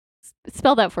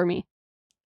Spell that for me.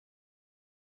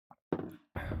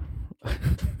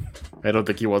 I don't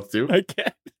think he wants to. I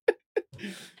can't.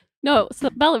 No,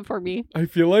 spell it for me. I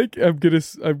feel like I'm gonna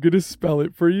spell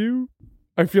it for you.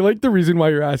 I feel like the reason why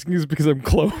you're asking is because I'm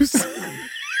close.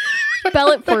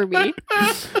 Spell it for me.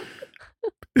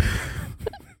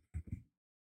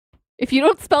 If you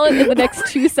don't spell it in the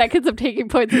next 2 seconds, I'm taking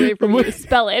points away from you.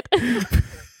 Spell it. Am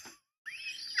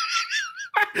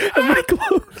I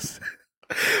close?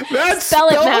 That's Spell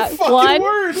it, Matt. fucking 1,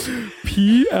 word.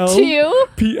 PL 2.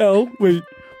 PL. Wait,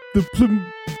 the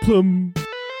plum.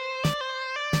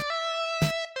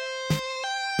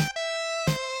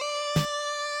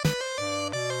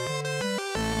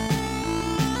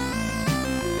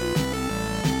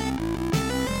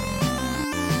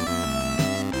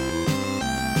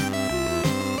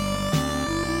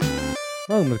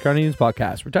 Welcome to the Carney News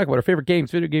Podcast. We're talking about our favorite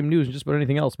games, video game news, and just about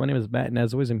anything else. My name is Matt, and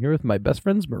as always, I'm here with my best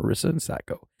friends, Marissa and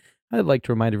Sacco. I'd like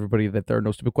to remind everybody that there are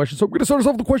no stupid questions, so we're going to start us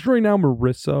off with the question right now.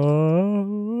 Marissa,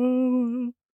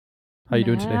 how you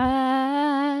doing today?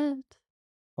 I'm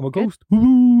a ghost.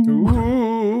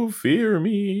 Ooh, fear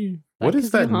me. What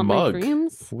is that mug?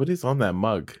 Dreams? What is on that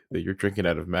mug that you're drinking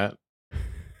out of, Matt?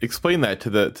 Explain that to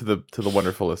the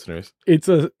wonderful listeners. It's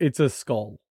a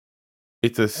skull.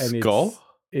 It's a skull?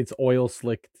 It's oil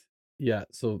slicked. Yeah,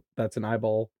 so that's an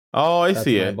eyeball. Oh, I That's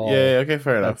see an it. eyeball. Yeah, okay,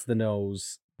 fair enough. That's the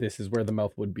nose. This is where the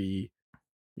mouth would be.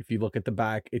 If you look at the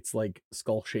back, it's like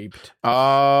skull shaped.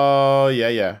 Oh,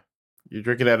 yeah. You're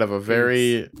drinking out of a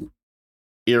very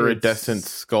iridescent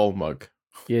skull mug.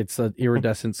 It's an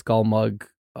iridescent skull mug,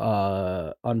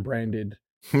 unbranded.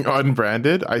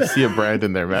 Unbranded? I see a brand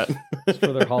in there, Matt.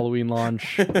 For their Halloween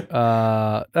launch.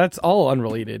 That's all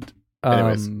unrelated.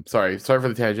 Anyways, sorry for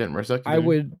the tangent, Marissa.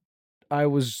 I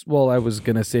was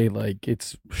gonna say, like,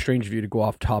 it's strange of you to go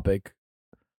off topic.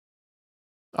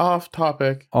 Off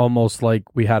topic. Almost like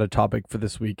we had a topic for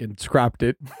this week and scrapped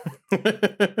it.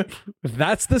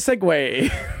 That's the segue.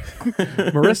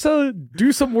 Marissa,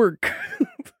 do some work.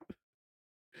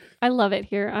 I love it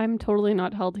here. I'm totally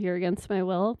not held here against my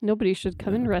will. Nobody should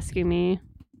come and rescue me.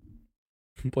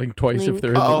 Blink twice if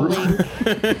they're in the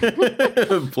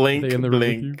room. Blink, in the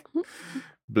blink,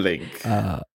 blink.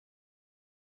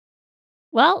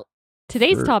 Well,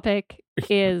 today's topic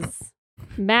is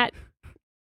Matt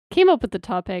came up with the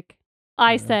topic.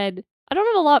 I said, I don't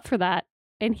have a lot for that.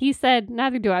 And he said,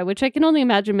 neither do I, which I can only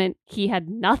imagine meant he had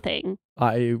nothing.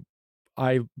 I'll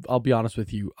be honest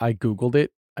with you. I Googled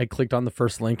it. I clicked on the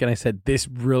first link and I said, this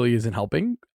really isn't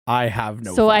helping. I have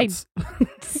no thoughts.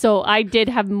 So I did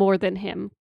have more than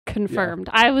him. Confirmed.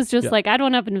 Yeah. I was just like, I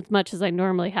don't have as much as I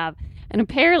normally have. And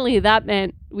apparently that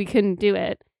meant we couldn't do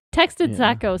it. Texted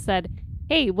Sacco, said,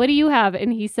 hey, what do you have?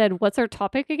 And he said, what's our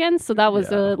topic again? So that was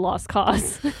a lost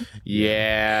cause.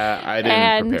 Yeah, I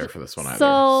didn't prepare for this one either.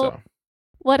 So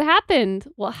what happened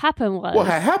was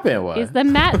is that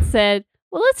Matt said,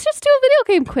 well, let's just do a video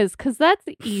game quiz because that's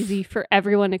easy for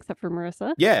everyone except for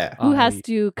Marissa. Yeah. Who has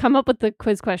to come up with the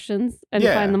quiz questions and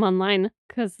find them online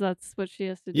because that's what she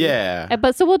has to do. Yeah.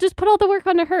 But so we'll just put all the work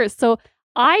onto her. So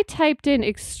I typed in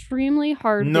extremely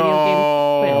hard video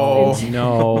game quiz.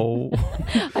 No.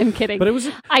 I'm kidding. But it was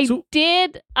I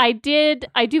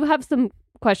do have some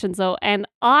questions though, and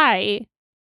I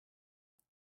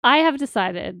have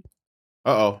decided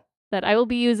that I will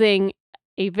be using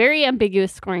a very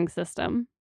ambiguous scoring system.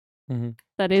 Mm-hmm.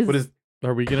 That is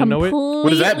are we gonna know it? What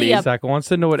does that mean? Zach wants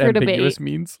to know what ambiguous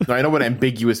means. No, I know what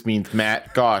ambiguous means,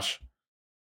 Matt. Gosh.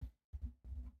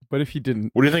 But if you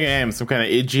didn't, what do you think I am? Some kind of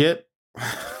idiot?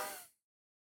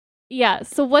 Yeah,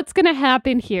 so what's going to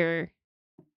happen here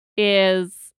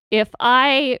is if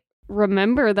I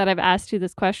remember that I've asked you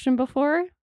this question before,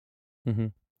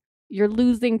 you're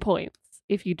losing points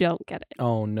if you don't get it.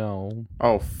 Oh, no.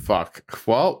 Oh, fuck.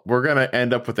 Well, we're going to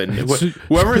end up with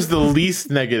whoever's the least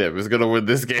negative is going to win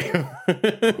this game.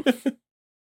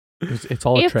 It's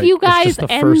all a if trick. you guys it's just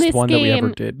the end first this one game that we ever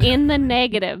did. in the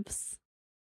negatives,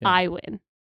 I win.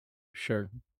 Sure.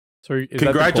 So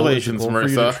congratulations,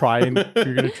 Marissa.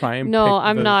 You're gonna try and no,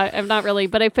 I'm not really.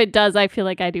 But if it does, I feel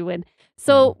like I do win.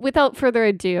 So without further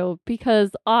ado,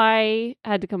 because I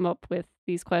had to come up with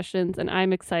these questions, and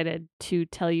I'm excited to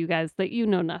tell you guys that you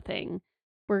know nothing.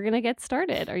 We're gonna get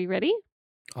started. Are you ready?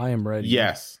 I am ready.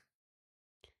 Yes.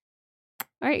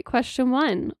 All right. Question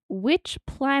 1: which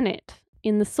planet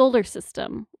in the solar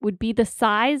system would be the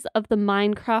size of the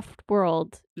Minecraft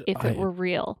world if it were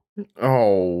real?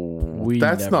 Oh,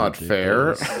 that's not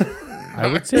fair. I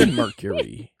would say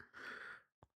Mercury.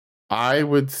 I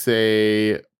would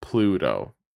say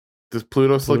Pluto. Does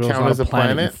Pluto still count as a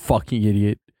planet? You fucking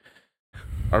idiot.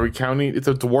 Are we counting? It's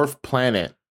a dwarf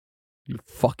planet. You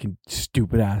fucking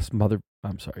stupid ass mother.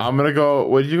 I'm sorry. I'm gonna go.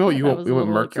 What did you go? That You was a went little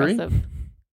Mercury? aggressive.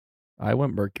 I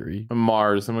went Mercury.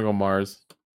 Mars. I'm gonna go Mars.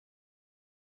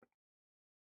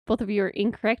 Both of you are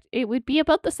incorrect. It would be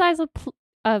about the size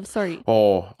of sorry.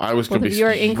 Oh, I was Both gonna of be you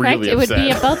are incorrect. really It would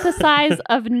be upset. about the size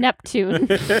of Neptune.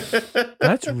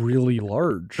 That's really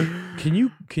large. Can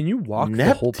you walk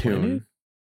the whole planet? Neptune.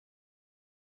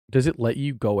 Does it let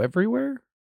you go everywhere?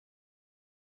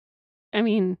 I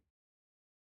mean,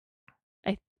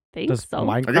 I think Does so.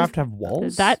 Minecraft have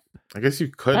walls? That I guess you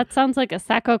could. that sounds like a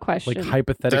Sacco question. like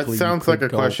hypothetically, That you sounds could like a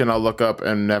go- question I'll look up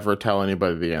and never tell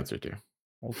anybody the answer to.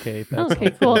 Okay, that's Okay,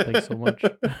 helpful. cool. Thanks so much.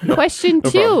 Question no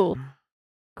two. problem.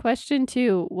 Question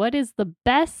 2. What is the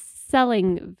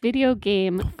best-selling video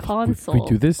game console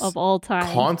do this? of all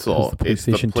time? Console. It's It's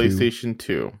the the PlayStation 2. PlayStation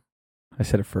 2. I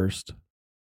said it first.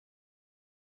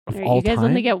 Of All right, all you guys time,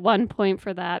 only get 1 point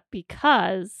for that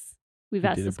because we've We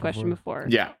asked did this it question before.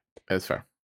 before. Yeah, that's fair.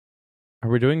 are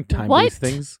we doing time-based What?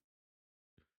 things?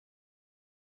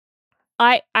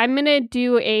 I'm going to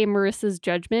do a Marissa's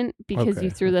judgment because Okay,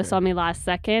 you threw this okay. on me last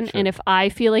second. Sure. And if I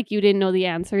feel like you didn't know the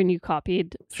answer and you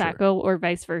copied Sure. Sacco or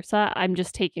vice versa, I'm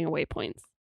just taking away points.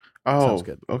 Oh, Sounds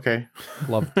good. Okay.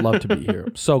 Love to be here.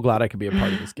 I'm so glad I could be a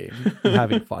part of this game. I'm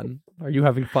having fun. Are you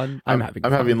having fun? I'm having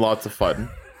I'm fun. having lots of fun.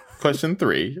 Question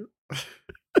 3.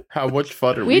 How much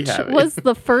fun are Which we having? was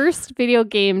the first video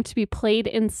game to be played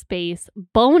in space?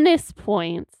 Bonus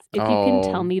points if you can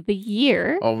tell Oh. me the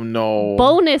year. Oh no.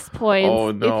 Bonus points Oh,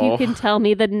 if no. you can tell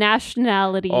me the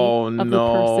nationality Oh, of the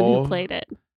person no. who played it.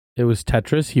 It was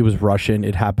Tetris. He was Russian.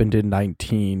 It happened in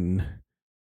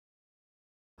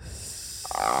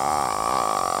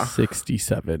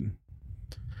 1967.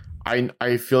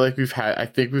 I feel like I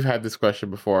think we've had this question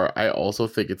before. I also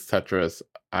think it's Tetris.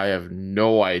 I have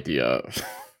no idea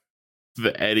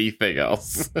anything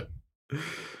else.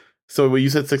 So what you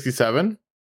said 67?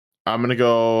 I'm gonna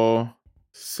go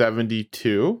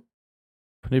 72.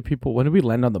 When did we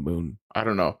land on the moon? I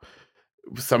don't know.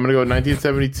 So I'm gonna go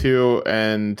 1972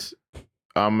 and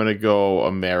I'm gonna go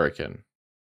American.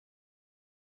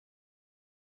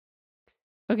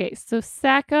 Okay, so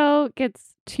Sacco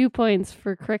gets 2 points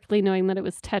for correctly knowing that it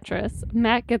was Tetris.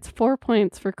 Matt gets 4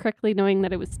 points for correctly knowing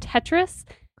that it was Tetris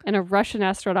and a Russian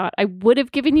astronaut. I would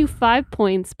have given you 5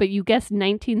 points, but you guessed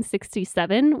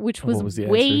 1967, which What was, was the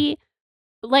way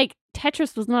like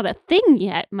Tetris was not a thing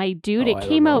yet, my dude. Oh, It I don't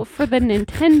came know. out for the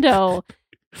Nintendo,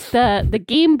 the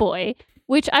Game Boy.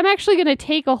 Which I'm actually going to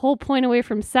take a whole point away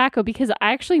from Sacco because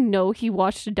I actually know he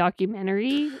watched a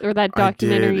documentary or that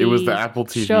documentary. I did. It was the Apple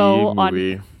TV show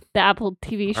movie. the Apple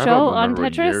TV I show don't on remember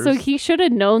Tetris. So years. he should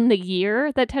have known the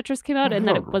year that Tetris came out I and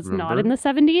that don't it was not remember. in the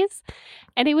 70s.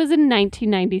 And it was in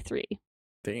 1993.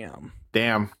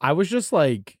 Damn. I was just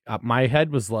like, my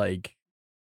head was like,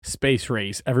 space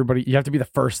race. Everybody, you have to be the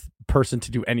first person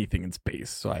to do anything in space.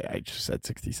 So I just said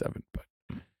 67. But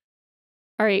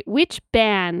All right. Which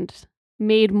band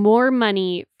made more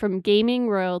money from gaming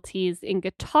royalties in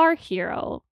Guitar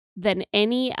Hero than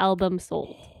any album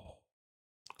sold?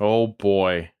 Oh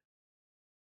boy.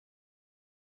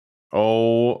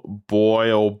 Oh boy,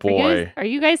 oh boy. Are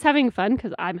you guys having fun?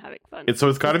 Because I'm having fun. It's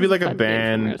got to be This is like a fun game for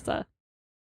band Marissa.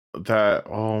 that,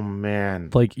 oh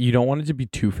man. like, you don't want it to be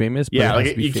too famous. But Yeah, it has like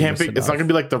to be you can't famous be, it's not enough. going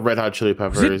to be like the Red Hot Chili Was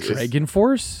Peppers. it It's just- Dragon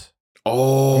Force?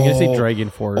 Oh. I'm gonna say Dragon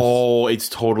Force. Oh, it's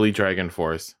totally Dragon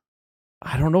Force.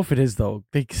 I don't know if it is though.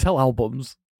 They sell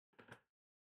albums.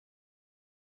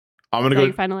 I'm Is going that to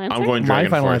your go, final answer? I'm going My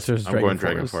Dragon final Force. answer is I'm Dragon going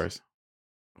Dragon Force. Force.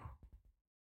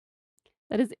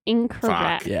 That is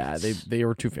incorrect. Yeah, they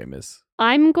were too famous.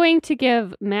 I'm going to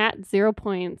give Matt 0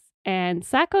 points and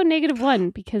Sacco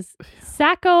 -1 because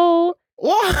Sacco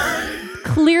What?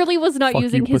 clearly was not Fuck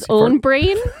using you, his pussy own fart.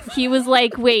 brain. He was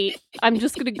like, wait, I'm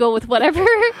just going to go with whatever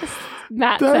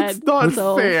Matt That's said. not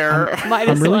so fair.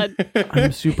 minus I'm really- 1.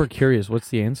 I'm super curious. What's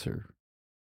the answer?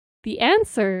 The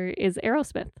answer is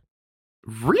Aerosmith.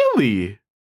 Really?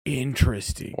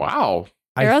 Interesting. Wow.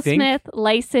 I think Aerosmith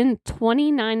licensed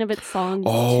 29 of its songs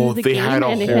Oh, to the they game, had a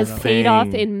and it whole has paid off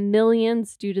thing. in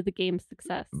millions due to the game's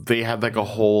success. They had like a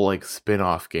whole like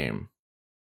spin-off game,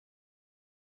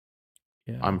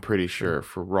 yeah. I'm pretty sure,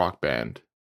 for Rock Band.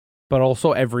 But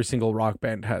also every single rock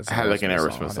band has Had, like, an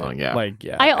Aerosmith on song, it. yeah. Like,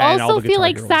 yeah. I and all also the feel Guitar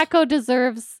like Heroes. Sacco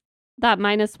deserves that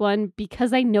 -1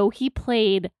 because I know he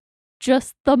played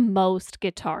just the most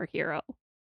Guitar Hero.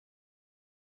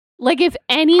 Like, if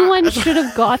anyone should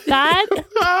have got that,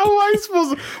 How am I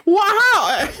supposed to?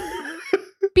 Wow.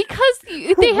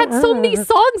 because they had so many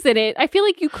songs in it, I feel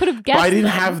like you could have guessed I didn't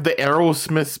them. have the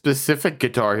Aerosmith specific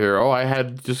Guitar Hero. I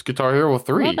had just Guitar Hero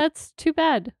 3. Well, that's too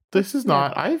bad. This is Yeah.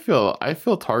 not. I feel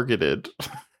targeted.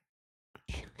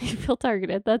 You feel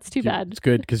targeted. That's too bad. It's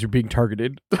good because you're being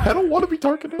targeted. I don't want to be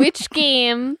targeted. Which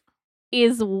game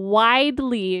is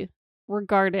widely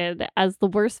regarded as the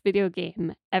worst video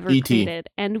game ever E.T. created?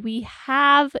 And we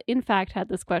have, in fact, had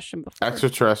this question before.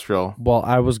 Extraterrestrial. Well,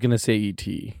 I was going to say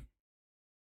E.T.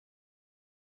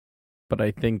 But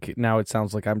I think now it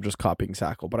sounds like I'm just copying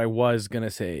Sacco. But I was going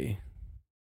to say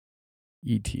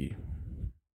E.T.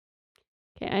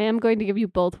 Okay, I am going to give you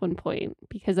both 1 point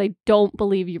because I don't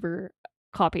believe you were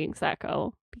copying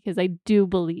Sacco, because I do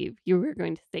believe you were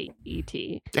going to say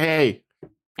E.T. Hey.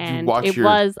 And watch it your-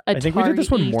 was a I think we did this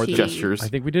one more E.T. than gestures. I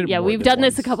think we did it Yeah, more we've than done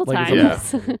this once. a couple Like,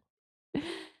 times.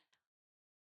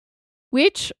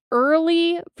 Which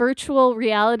early virtual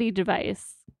reality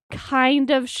device kind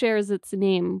of shares its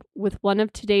name with one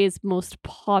of today's most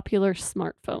popular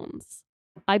smartphones?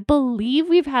 I believe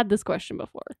we've had this question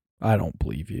before. I don't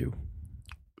believe you.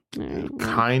 All right,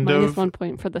 Kind minus of. 1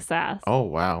 point for the sass. Oh,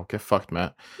 wow. Get fucked,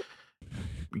 Matt.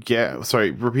 Yeah,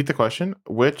 sorry. Repeat the question.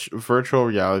 Which virtual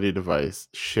reality device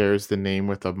shares the name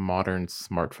with a modern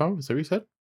smartphone? Is that what you said?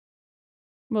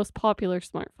 Most popular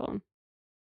smartphone.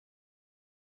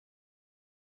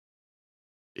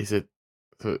 Is it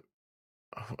the...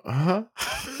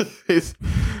 Is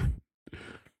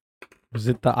Was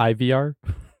it the IVR?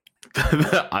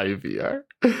 the IVR?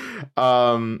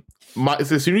 So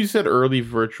as soon as you said early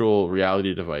virtual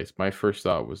reality device, my first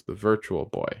thought was the Virtual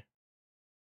Boy.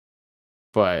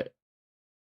 But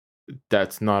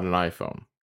that's not an iPhone.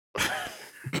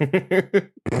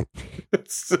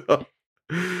 So,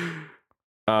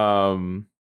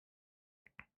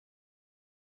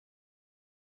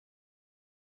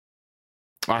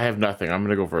 I have nothing. I'm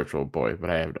gonna go Virtual Boy, but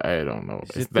I don't know. Is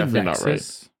It's it the definitely not right.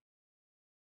 Nexus?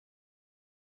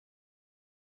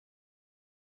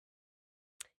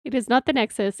 It is not the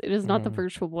Nexus. It is not the Mm.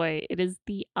 Virtual Boy. It is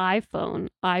the iPhone.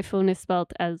 iPhone is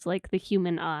spelled as like the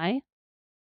human eye.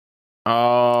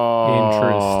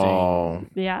 Oh,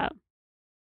 Yeah.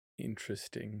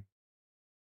 Interesting.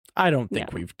 I don't think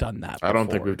Yeah. we've done that. I don't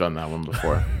think before. we've done that one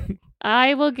before.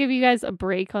 I will give you guys a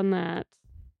break on that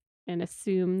and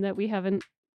assume that we haven't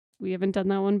done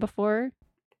that one before.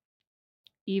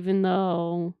 Even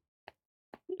though,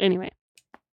 anyway.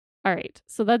 All right.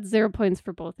 So that's 0 points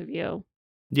for both of you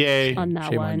Yay! on that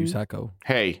Shame one. on you, Sacco.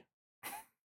 Hey,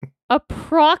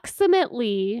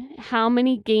 Approximately how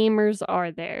many gamers are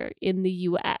there in the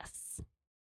US?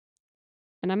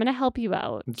 And I'm going to help you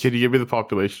out. can you give me the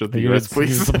population of the Are you US, gonna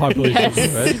give us please? the population of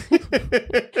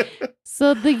the Yes.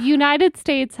 So the United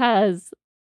States has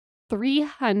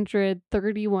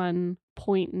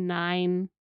 331.9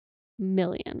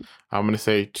 million. I'm gonna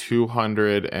say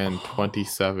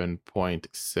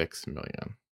 227.6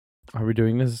 million. Are we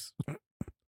doing this?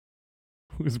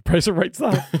 Who's the price of right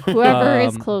stuff? Whoever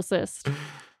is Um, closest.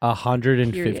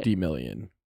 150 million.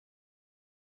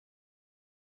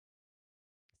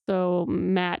 So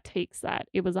Matt takes that.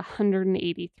 It was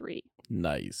 183.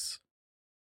 Nice.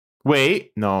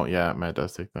 Wait, no, yeah, Matt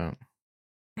does take that.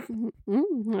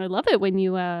 I love it when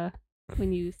you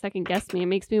second guess me. It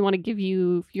makes me want to give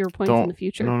you fewer points in the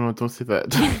future. No, don't say that.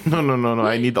 No.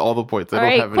 I need all the points. I All don't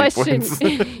right, have any question. points.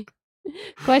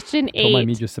 Question Don't mind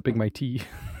me 8. just sipping my tea.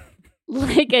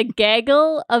 Like a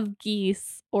gaggle of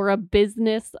geese or a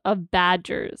business of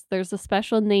badgers, there's a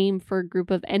special name for a group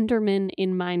of Endermen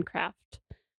in Minecraft.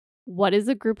 What is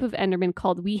a group of Endermen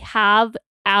called? We have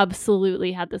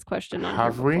absolutely had this question on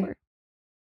Have here we? before.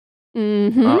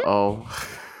 Mm-hmm. Uh-oh.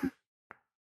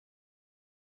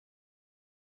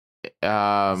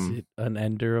 Is it an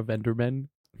ender of Endermen?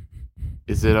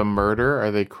 Is it a murder?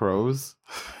 Are they crows?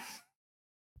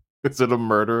 Is it a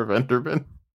murder of Enderman?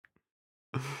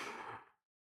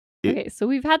 Okay, so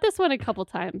we've had this one a couple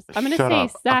times. I'm going to Shut say up.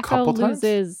 A Sacco couple times?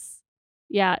 loses.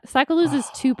 Yeah, Sacco loses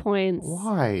 2 points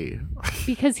Why?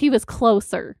 because he was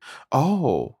closer.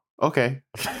 Oh, okay.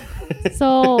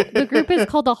 So the group is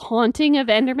called the Haunting of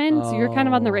Endermen, so you're kind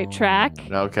of on the right track.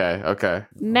 Okay.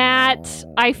 Matt,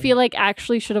 I feel like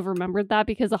actually should have remembered that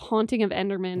because a Haunting of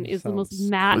Enderman is the most Sounds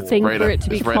Matt cool. thing Right for up- it to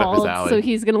be it's right up his called. alley. So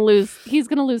he's gonna lose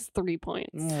 3 points.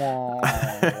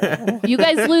 You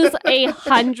guys lose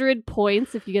 100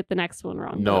 points if you get the next one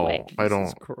wrong. by the No, way. I don't.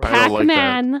 Jesus Christ. I don't like that.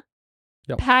 Pac-Man.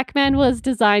 Yep. Pac-Man was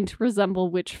designed to resemble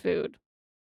which food?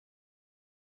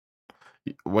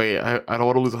 Wait, I don't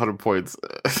want to lose 100 points.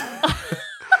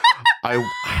 I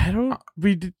don't.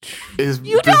 We did. Is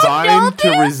You don't know designed to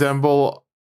this? resemble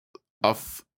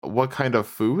what kind of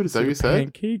food? Is that what you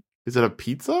said? Pancake? Is it a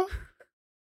pizza?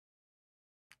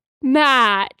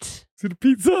 Matt. Is it a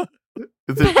pizza?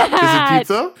 Is it Matt.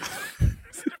 pizza?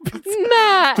 Is it a pizza?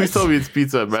 Matt. Please tell me it's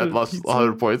pizza. Is Matt it lost pizza?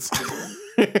 100 points.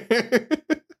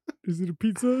 Is it a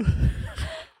pizza?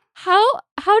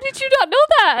 How did you not know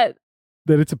that?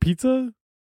 That it's a pizza?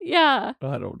 Yeah.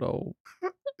 I don't know.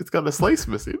 It's got a slice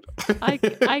missing. I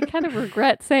kind of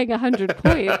regret saying 100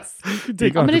 points. You can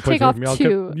take I'm 100 gonna take points away off from me.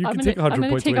 two. You I'm can gonna- take 100 I'm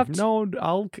gonna points take away off from me.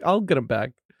 No, I'll get them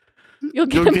back. You'll You'll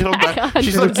get get him him back. back.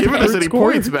 She's not 100%. giving us any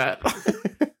Score. points, Matt.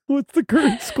 What's the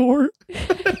current score?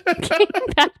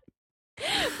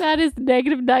 that is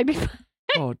negative 95.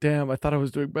 Oh, damn. I thought I was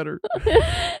doing better.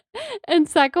 And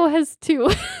Sacco has 2.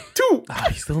 2.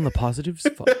 He's still in the positives?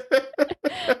 Fuck.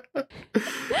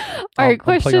 All right, I'm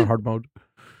playing on question. hard mode.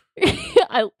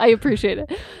 I appreciate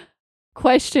it.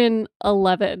 Question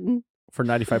 11. For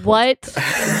 95 points.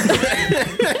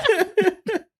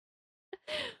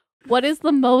 What is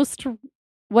the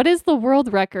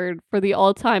world record for the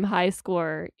all-time high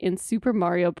score in Super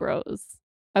Mario Bros?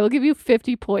 I will give you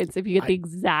 50 points if you get the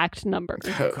exact number.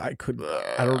 I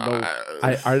don't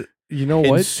know. You know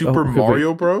what? In Super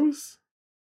Mario Bros?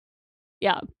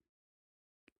 Yeah.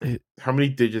 How many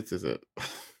digits is it?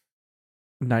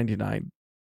 99.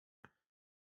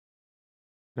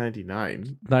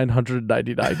 99.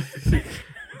 999.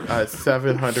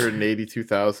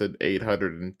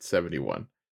 782,871.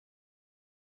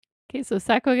 Okay, so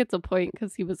Sacco gets a point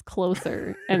because he was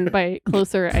closer. And by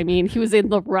closer, I mean he was in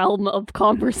the realm of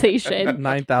conversation.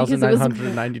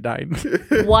 9,999.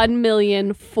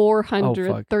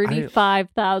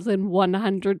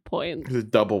 1,435,100 points. It's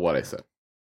double what I said.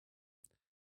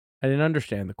 I didn't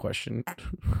understand the question.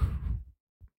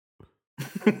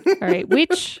 All right,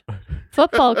 which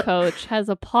football coach has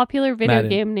a popular video Madden.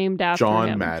 game named after John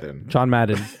him? Madden. John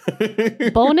Madden.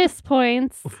 Bonus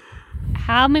points.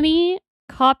 How many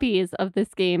copies of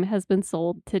this game has been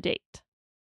sold to date?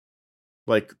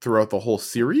 Like throughout the whole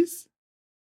series?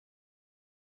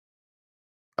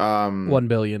 1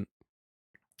 billion.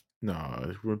 No,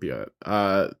 it would be a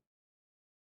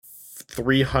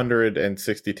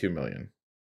 362 million.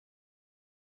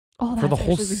 Oh, that's For the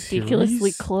whole actually ridiculously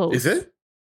series? close. Is it?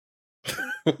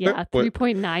 Yeah, What?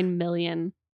 3.9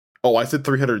 million. Oh, I said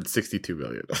 362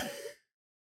 million.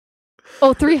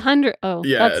 Oh, 300. Oh,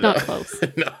 Yeah, that's not no. close.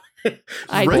 No.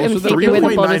 I Right, am so taking away the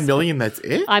 3.9 bonus. million, that's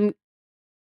it?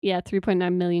 Yeah,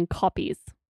 3.9 million copies.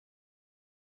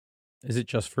 Is it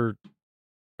just for...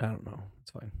 I don't know.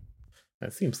 It's fine.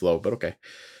 That seems low, but okay.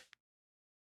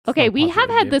 Okay, not a we have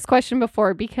popular had game. this question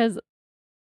before because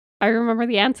I remember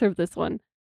the answer of this one.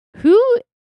 Who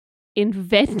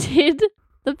invented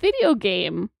the video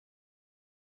game?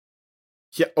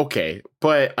 Yeah, okay.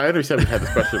 But I understand we had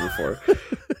this question before.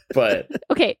 But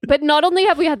Okay, but not only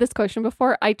have we had this question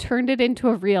before, I turned it into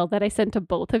a reel that I sent to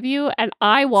both of you, and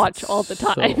I watch all the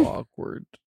time. So awkward.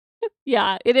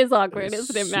 Yeah, it is awkward, It's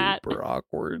isn't it, Matt? Super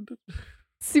awkward.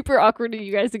 Super awkward, and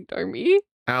you guys ignore me.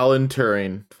 Alan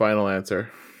Turing, final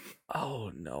answer.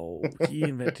 Oh no. He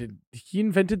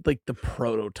invented like the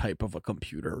prototype of a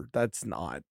computer. That's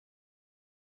not.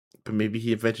 But maybe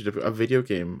he invented a video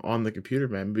game on the computer,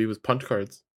 man. Maybe it was punch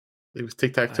cards. It was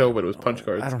tic-tac-toe, but it was punch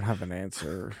cards. I don't have an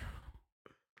answer.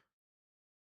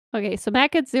 Okay, so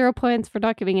Matt gets 0 points for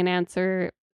not giving an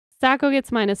answer. Sacco gets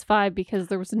 -5 because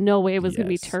there was no way it was going to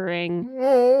be Yes. Turing.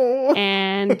 Oh.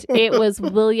 And it was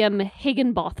William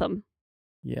Higginbotham.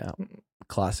 Yeah.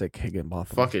 Classic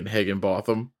Higginbotham. Fucking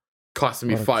Higginbotham. Costing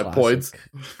me What a 5 points.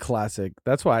 Classic.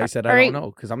 That's why I said All I right. don't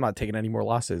know, because I'm not taking any more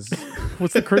losses.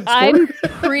 What's the current score? I'm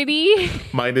pretty...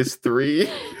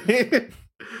 -3.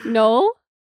 No.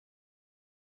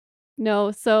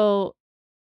 No, so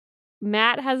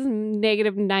Matt has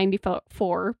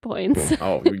 -94 points.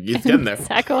 Oh, he's getting there.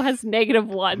 Sacco has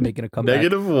 -1. Making a comeback.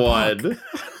 -1.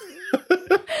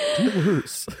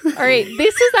 Worse. All right,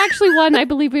 this is actually one I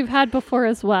believe we've had before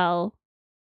as well.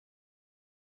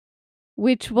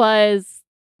 Which is,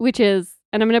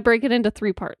 and I'm going to break it into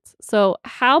 3 parts. So,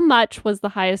 how much was the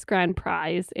highest grand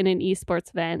prize in an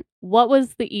esports event? What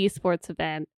was the esports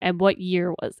event, and what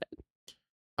year was it?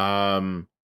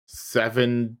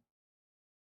 70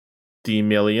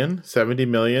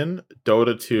 million.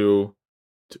 Dota 2,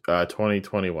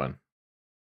 2021.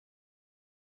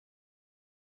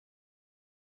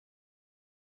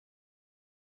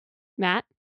 Matt,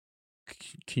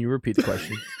 Can you repeat the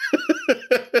question?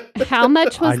 how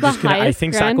much was the highest I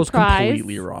think grand Sacco's prize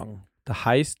completely wrong. The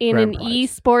highest in grand an prize.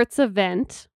 esports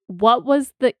event? What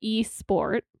was the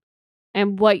esport,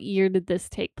 and what year did this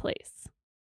take place?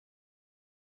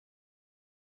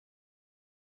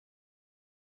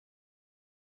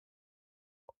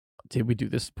 Did we do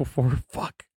this before?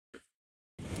 Fuck.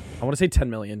 I want to say 10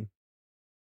 million.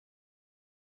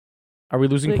 Are we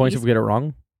losing The points if we get it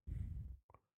wrong?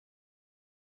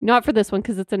 Not for this one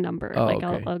because it's a number. Oh, like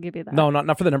okay. I'll give you that. No,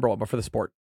 not for the number one, but for the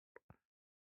sport.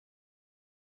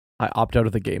 I opt out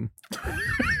of the game.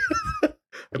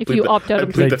 If you opt out of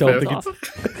I the don't game. think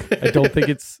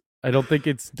I don't think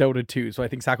it's Dota 2. So I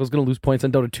think Sacco's going to lose points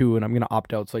on Dota 2, and I'm going to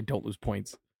opt out so I don't lose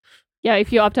points. Yeah,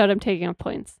 if you opt out, I'm taking off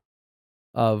points.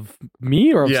 Of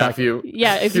me or of Yeah, Sacco? if you.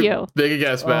 Yeah, if you. Take a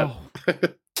guess, Matt.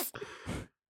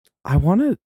 I want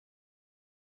to.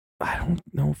 I don't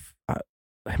know if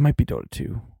it might be Dota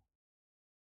 2.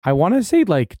 I want to say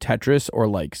like Tetris or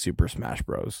like Super Smash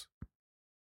Bros.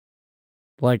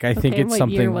 Like I think it's what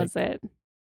something year like. was it?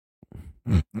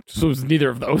 So it was neither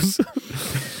of those.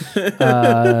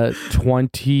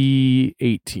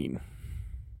 2018.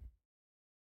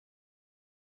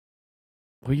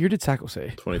 What year did Sacco say?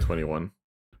 2021.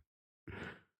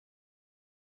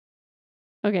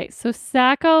 Okay, so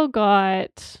Sacco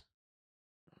got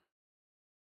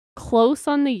close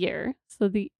on the year.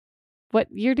 So what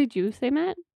year did you say,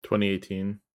 Matt?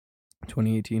 2018.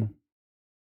 2018.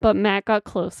 But Matt got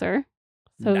closer.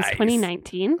 So it was Nice.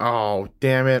 2019. Oh,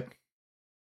 damn it.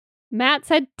 Matt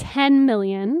said 10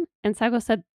 million and Sacco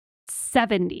said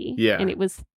 70. Yeah. And it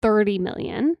was 30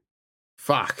 million.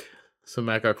 Fuck. So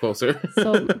Matt got closer.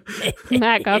 So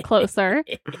Matt got closer.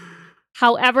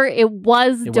 However, it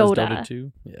was It Dota. was Dota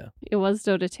 2. Yeah. It was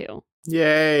Dota 2.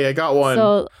 Yay, I got one.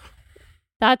 So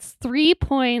that's 3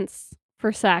 points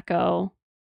for Sacco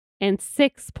and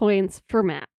 6 points for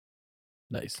Matt.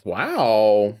 Nice.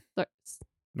 Wow.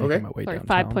 Making Okay. my way Sorry,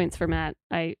 downtown. 5 points for Matt.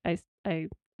 I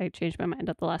changed my mind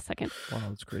at the last second. Wow,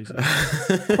 that's crazy.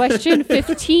 Question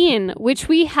 15, which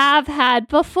we have had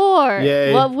before.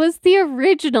 Yay. What was the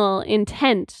original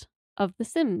intent of The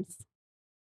Sims?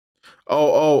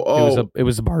 Oh. It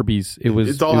was Barbies. It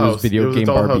was Dollhouse. video It was game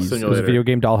Dollhouse Barbies. It was Simulator. a video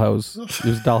game Dollhouse. It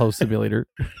was Dollhouse Simulator.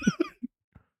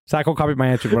 Sacco copied my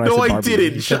answer when I No, said I Barbies. He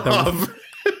didn't. said Shut that up. was-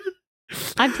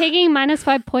 I'm taking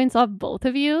 -5 points off both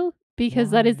of you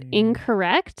because that is Why?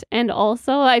 incorrect. And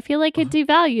also, I feel like it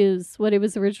devalues what it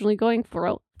was originally going for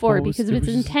Well, it was- because it it's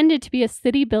was- intended to be a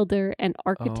city builder and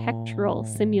architectural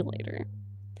simulator,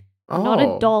 Oh. not a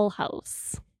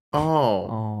dollhouse. Oh.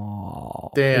 Oh,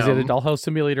 Damn. Is it a Dollhouse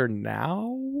Simulator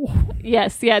now?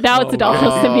 Yes, yeah, now it's a Oh,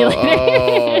 dollhouse simulator.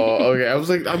 Oh, okay. I was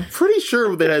like, I'm pretty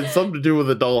sure they had something to do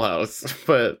with a dollhouse,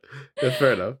 but yeah,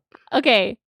 fair enough.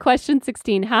 Okay, question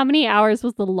 16. How many hours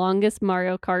was the longest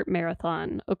Mario Kart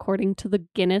marathon according to the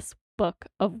Guinness Book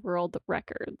of World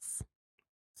Records?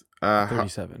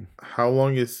 37 How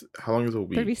long is a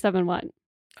week? 37 what?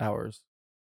 hours.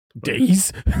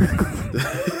 Days?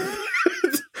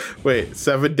 Wait,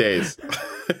 7 days.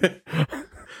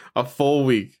 A full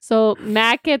week. So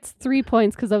Matt gets 3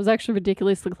 points because that was actually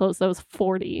ridiculously close. That was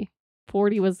 40.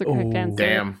 40 was the correct Oh. answer.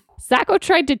 Damn. Sacco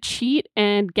tried to cheat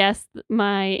and guess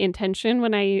my intention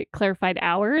when I clarified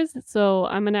hours. So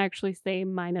I'm going to actually say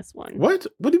 -1. What?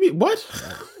 What do you mean? What?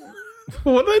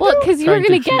 What did I Well, do? because you were Trying to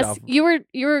going to cheat guess, off.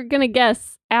 you were going to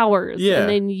guess hours. Yeah. And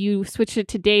then you switched it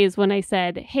to days when I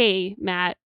said, hey,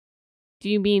 Matt, do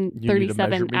you mean You need a 37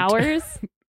 measurement. hours?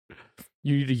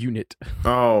 You need a unit.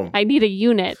 Oh, I need a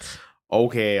unit.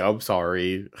 okay. I'm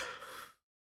sorry.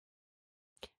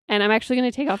 And I'm actually going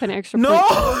to take off an extra No! point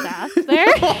for staff there.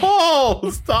 No!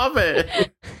 Stop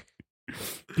it.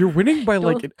 You're winning by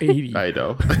like Don't- an 80. I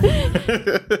know.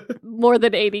 More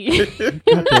than 80.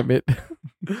 God damn it.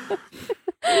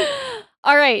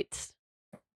 All right.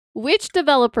 Which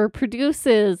developer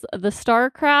produces the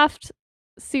StarCraft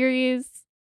series?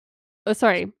 Oh,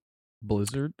 sorry.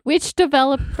 Blizzard? Which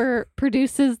developer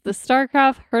produces the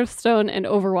StarCraft, Hearthstone, and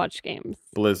Overwatch games?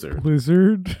 Blizzard.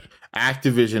 Blizzard?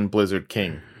 Activision Blizzard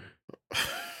King.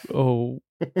 Oh.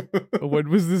 When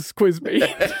was this quiz made?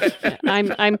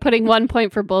 I'm putting 1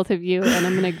 point for both of you, and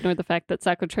I'm going to ignore the fact that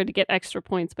Sacco tried to get extra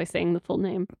points by saying the full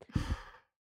name.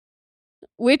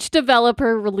 Which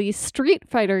developer released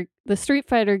the Street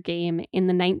Fighter game in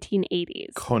the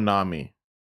 1980s? Konami.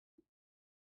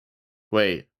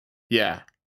 Wait. Yeah.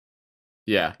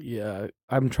 Yeah. Yeah.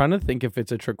 I'm trying to think if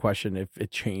it's a trick question, if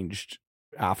it changed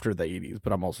after the 80s,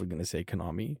 but I'm also going to say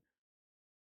Konami.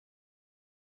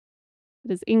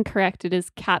 It is incorrect. It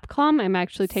is Capcom. I'm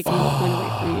actually taking the point away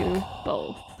from you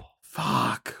both.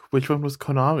 Fuck. Which one was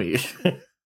Konami?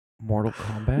 Mortal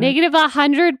Kombat? Negative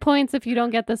 100 points if you don't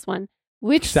get this one.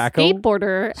 Which Sacco?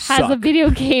 skateboarder has a Suck. video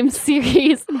game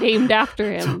series named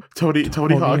after him? Tony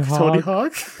Hawk. Tony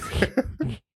Hawk.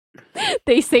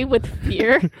 They say with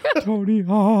fear. Tony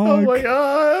Hawk. Oh my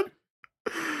god.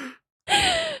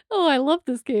 Oh, I love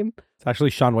this game. It's actually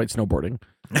Shaun White snowboarding.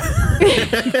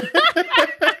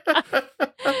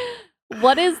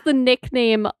 What is the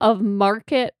nickname of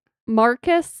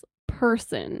Marcus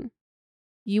Person?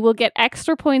 You will get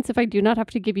extra points if I do not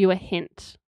have to give you a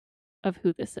hint of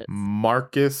who this is.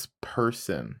 Marcus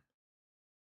Person.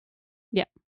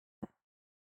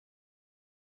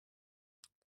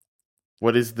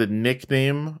 What is the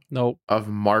nickname Nope. of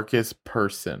Marcus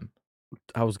Persson?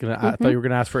 I thought you were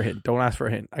gonna ask for a hint. Don't ask for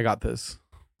a hint. I got this.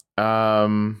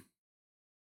 Matt,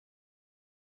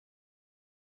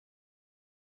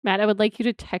 I would like you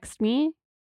to text me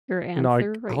your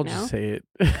answer right I'll now. just say it.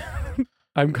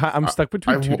 I'm stuck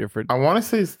between two different. I want to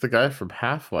say it's the guy from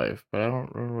Half-Life, but I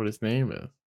don't remember what his name is.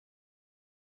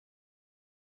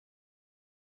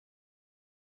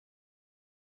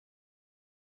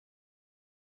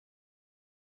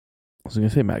 I was gonna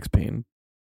say Max Payne.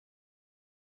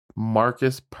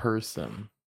 Marcus Persson.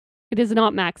 It is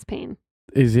not Max Payne.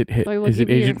 Is it So is it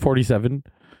Agent 47?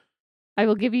 I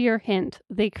will give you your hint.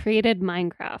 They created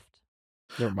Minecraft.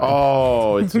 Never mind.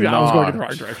 Oh, it's I was going in the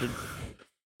Notch. wrong direction.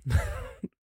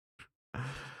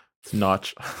 It's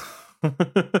Notch.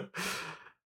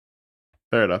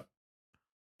 Fair enough.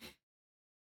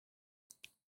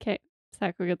 Okay,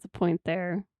 Sacco gets a point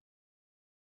there.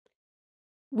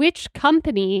 Which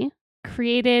company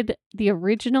created the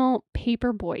original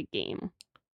Paperboy game?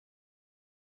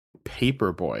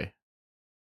 Paperboy.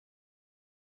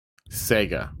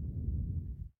 Sega.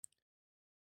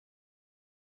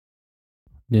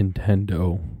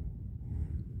 Nintendo.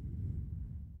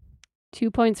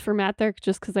 2 points for Matt there,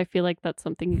 just because I feel like that's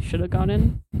something you should have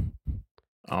gotten.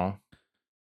 Oh.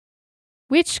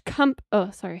 Which Oh,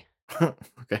 sorry.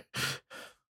 Okay.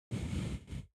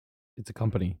 It's a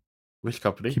company. Which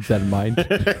company? Keep that in mind.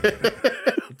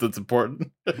 That's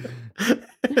important.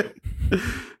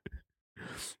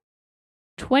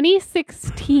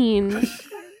 2016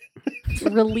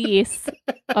 release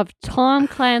of Tom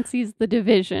Clancy's The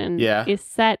Division is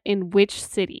set in which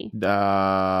city?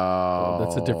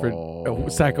 That's a different... Oh,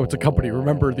 Sacco, it's a company.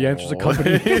 Remember, the answer's a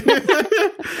company.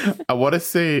 I want to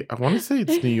say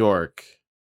it's New York.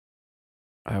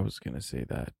 I was going to say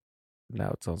that. Now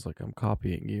it sounds like I'm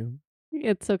copying you.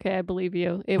 It's okay, I believe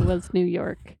you. It was New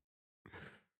York.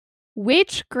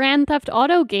 Which Grand Theft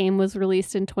Auto game was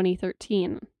released in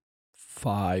 2013?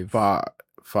 5.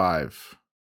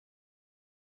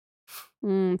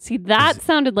 See, that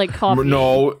sounded like coffee.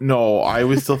 No, I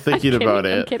was still thinking about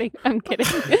it. I'm kidding.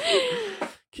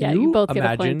 Can you both get a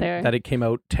imagine point there. that it came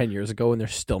out 10 years ago and they're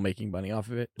still making money off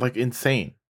of it? Like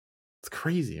insane. It's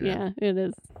crazy, man. Yeah, it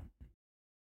is.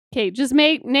 Okay, just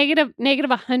make negative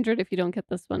 100 if you don't get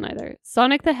this one either.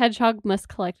 Sonic the Hedgehog must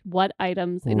collect what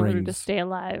items in order to stay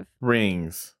alive?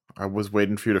 Rings. I was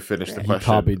waiting for you to finish the question. He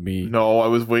copied me. No, I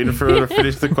was waiting for her to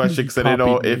finish the question because I didn't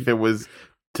know if it was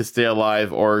to stay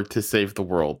alive or to save the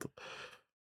world.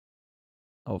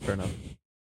 Oh, fair enough.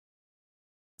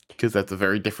 Because that's a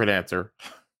very different answer.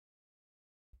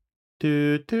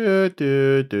 Do do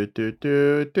do do do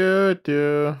do do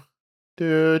do.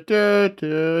 Have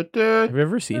you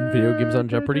ever seen video games on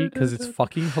Jeopardy? Because it's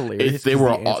fucking hilarious. The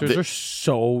answers are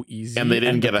so easy, and they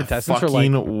didn't get a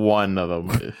fucking one of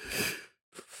them.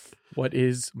 What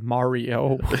is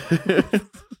Mario?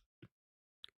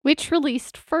 Which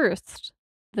released first,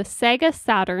 the Sega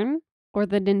Saturn or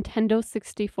the Nintendo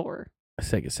 64?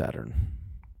 Sega Saturn.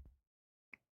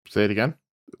 Say it again.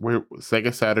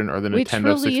 Sega Saturn or the Which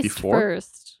Nintendo released 64?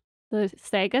 First, the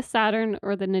Sega Saturn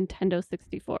or the Nintendo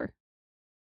 64?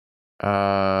 2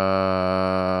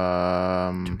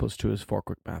 + 2 is 4.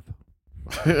 Quick math.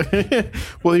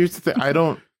 Well, here's the thing. I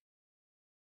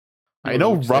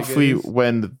know roughly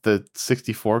when the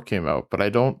 64 came out, but I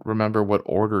don't remember what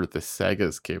order the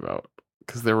Segas came out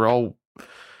because they're all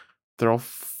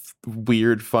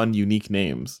weird, fun, unique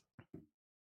names.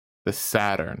 The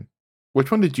Saturn. Which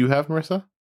one did you have, Marissa?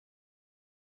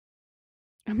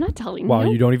 I'm not telling you. Wow,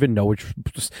 you don't even know which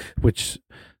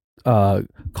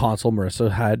console Marissa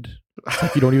had. It's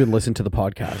like you don't even listen to the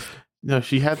podcast. No,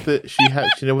 she wasn't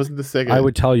the Sega. I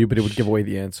would tell you, but it would give away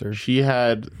the answer. She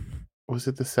had, was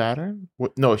it the Saturn?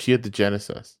 No, she had the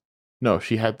Genesis. No,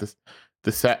 she had the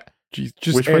Jeez,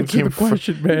 just which one answer came the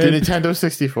question, man. The Nintendo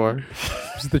 64. It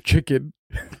was the chicken.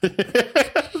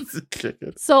 The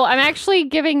chicken. So I'm actually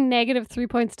giving negative 3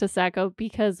 points to Sacco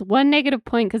because one negative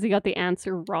point because he got the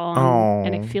answer wrong,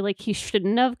 and I feel like he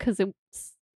shouldn't have because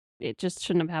it just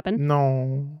shouldn't have happened.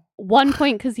 No. 1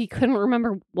 point because he couldn't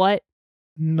remember what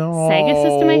Sega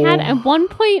system I had, and 1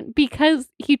 point because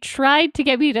he tried to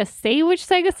get me to say which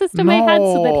Sega system I had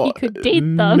so that he could date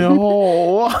them.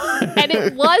 No. And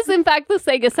it was, in fact, the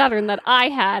Sega Saturn that I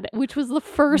had, which was the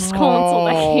first console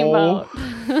that came out.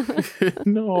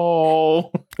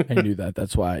 No. I knew that.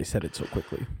 That's why I said it so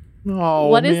quickly. No.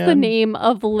 What is the name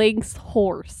of Link's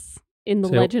horse in the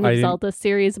Legend of Zelda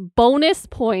series? Bonus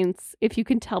points if you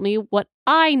can tell me what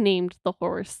I named the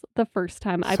horse the first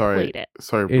time I played it.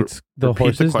 Sorry, it's the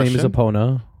horse's name is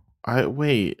Epona.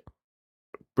 Wait.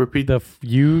 Repeat.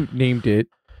 You named it.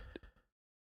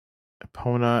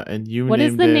 Epona, and you What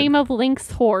is named the it... name of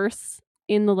Link's horse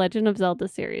in the Legend of Zelda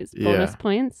series? Bonus Yeah.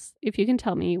 points if you can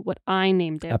tell me what I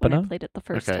named it when I Epona? played it the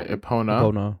first Okay, time. Epona.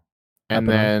 Epona. And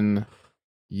Epona. then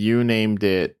you named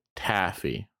it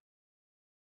Taffy.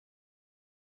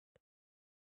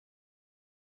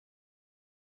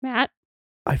 Matt?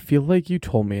 I feel like you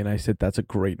told me, and I said that's a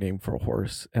great name for a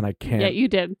horse, and I can't. Yeah, you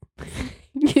did.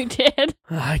 You did.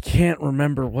 I can't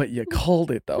remember what you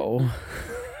called it though.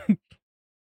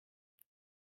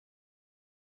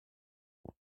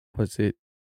 Was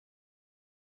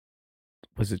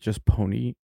it just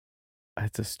Pony?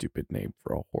 That's a stupid name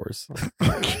for a horse.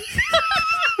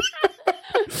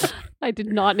 I did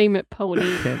not name it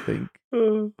Pony. Can't think.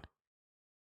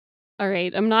 All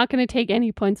right, I'm not going to take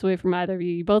any points away from either of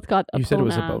you. You both got Epona. You said it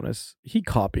was a bonus. He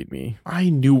copied me. I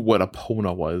knew what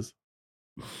Epona was.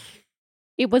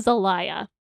 It was Alaya.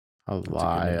 That's a good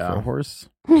name for a horse.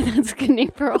 That's a good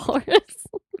name for a horse.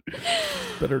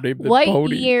 Better name than What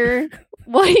Pony. year?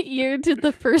 What year did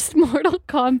the first Mortal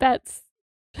Kombat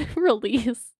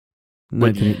release?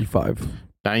 1985.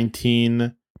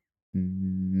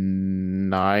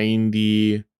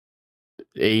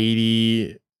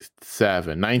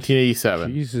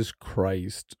 1987. Jesus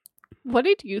Christ. What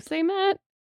did you say, Matt?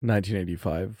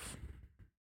 1985.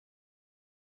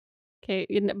 Okay,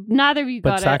 neither of you But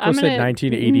got Sacco it. I'm said gonna,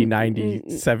 1980,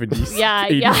 90, 70. Yeah,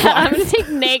 85. I'm going to take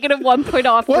negative 1 point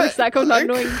off for What? Sacco not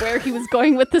knowing where he was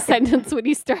going with the sentence when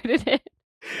he started it.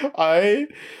 I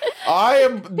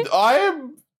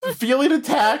am feeling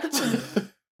attacked.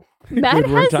 Matt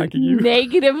Good, we're has attacking you.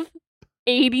 negative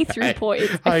 83 I-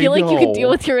 points. I I feel like you could know. deal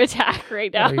with your attack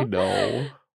right now. I know.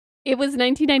 It was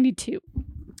 1992.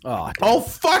 Oh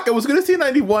fuck! I was gonna say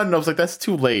 91, and I was like, "That's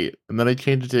too late." And then I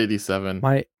changed it to 87.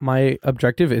 My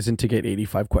objective isn't to get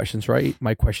 85 questions right.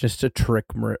 My question is to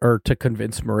to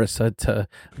convince Marissa to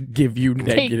give you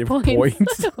negative Take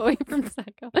points. away from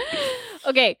Sacco.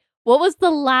 Okay, what was the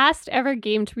last ever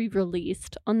game to be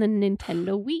released on the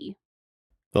Nintendo Wii?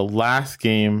 The last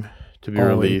game to be Oh,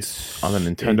 released on the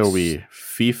Nintendo Wii,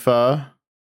 FIFA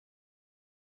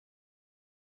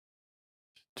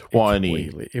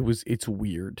 20. It's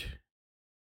weird.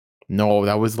 No,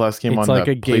 that was the last game It's on like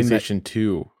the a game PlayStation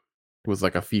 2. It was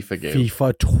like a FIFA game.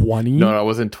 FIFA 20? No, it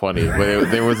wasn't 20. But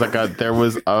there was a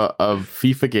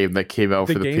FIFA game that came out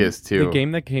for the PS2. The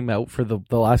game that came out for the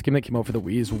last game that came out for the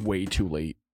Wii is way too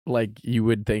late. Like you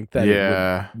would think that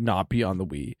it would not be on the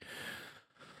Wii.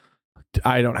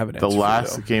 I don't have an answer. The for you,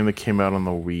 last though. game that came out on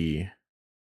the Wii.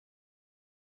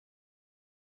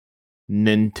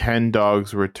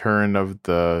 Nintendo's Return of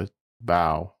the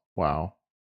Bow. Wow.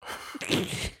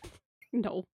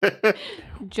 No.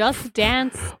 Just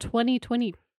Dance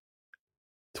 2020.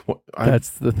 That's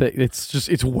the thing.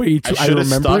 It's way too. I I should have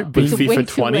remember stuck it with being It's way FIFA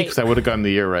too 20 late. because I would have gotten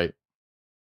the year right.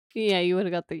 Yeah, you would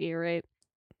have got the year right.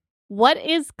 What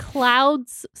is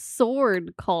Cloud's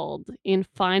sword called in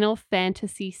Final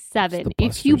Fantasy VII? the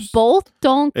If you Buster's- both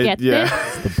don't get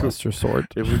It's the Buster Sword.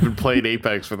 If we've been playing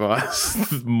Apex for the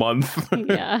last month.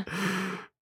 Yeah.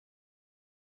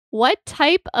 What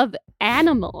type of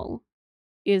animal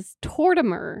is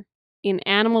Tortimer in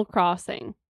Animal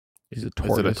Crossing? Is it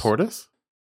Is it a tortoise?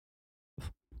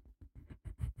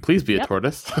 Please be a Yep.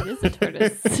 tortoise. It is a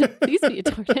tortoise. Please be a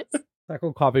tortoise.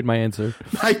 Sacco copied my answer.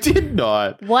 I did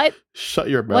not. What Shut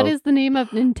your mouth. What is the name of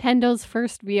Nintendo's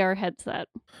first VR headset?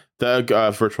 The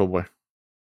Virtual Boy.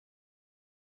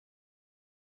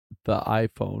 The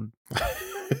iPhone.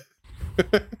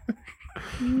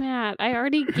 Matt, I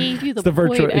already gave you the, It's the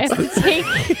virtual. point. I have to take.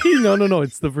 No.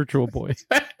 It's the Virtual Boy.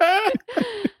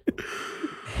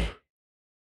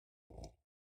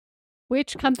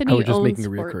 Which I company was just owns making a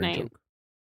recurring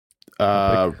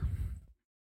Fortnite? joke.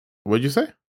 What'd you say?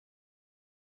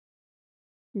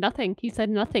 Nothing. He said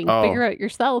nothing. Oh. Figure out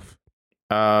yourself.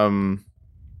 I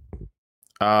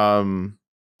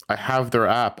have their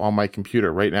app on my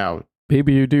computer right now.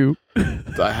 Maybe you do.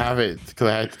 I have it because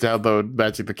I had to download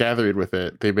Magic the Gathering with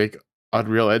it. They make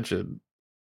Unreal Engine.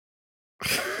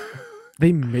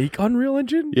 They make Unreal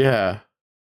Engine? Yeah.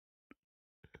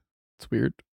 It's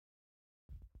weird.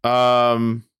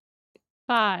 5,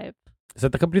 Is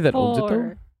that the company that owns it though?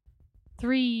 4,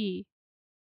 3,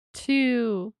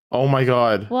 2, Oh my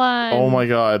god. 1. Oh my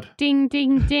god. Ding,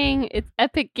 ding, ding. It's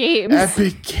Epic Games.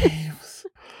 Epic Games.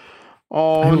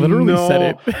 Oh, I literally no. said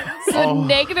it. So Oh.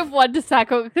 -1 to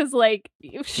Sacco because, like,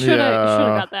 you should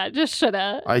have got that. Just should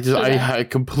have. I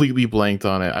completely blanked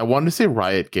on it. I wanted to say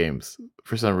Riot Games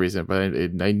for some reason, but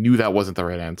I knew that wasn't the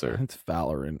right answer. It's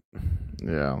Valorant.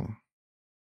 Yeah.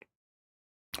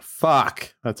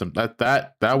 Fuck.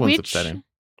 That one's upsetting.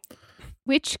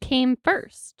 Which came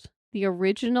first? the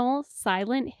original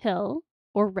Silent Hill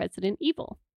or Resident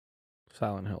Evil?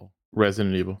 Silent Hill.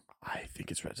 Resident Evil. I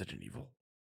think it's Resident Evil.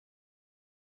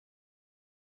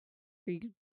 Are you,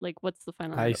 like, what's the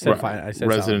final I answer? said fine. I said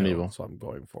Resident Silent Hill, Evil. so I'm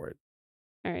going for it.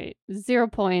 All right. 0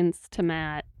 points to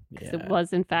Matt. Because it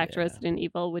was, in fact, yeah. Resident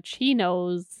Evil, which he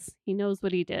knows. He knows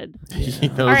what he did. He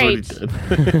knows All what he right.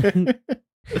 did.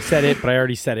 I said it, but I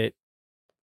already said it.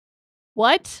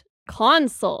 What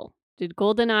console did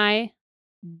GoldenEye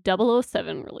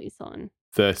 007 release on?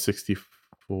 The 64.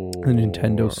 The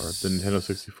Nintendo The Nintendo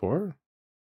 64?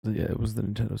 Yeah, it was the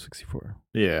Nintendo 64.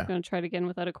 Yeah. I'm going to try it again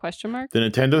without a question mark. The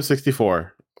Nintendo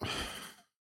 64.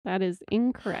 That is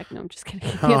incorrect. No, I'm just kidding.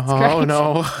 It's correct. Oh,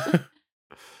 no.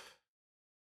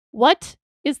 What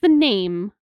is the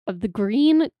name of the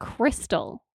green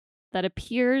crystal that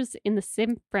appears in the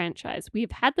Sim franchise? We've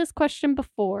had this question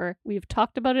before. We've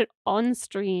talked about it on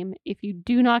stream. If you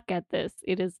do not get this,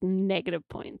 it is negative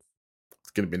points.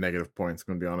 It's going to be negative points,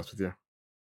 I'm going to be honest with you.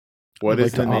 What I'd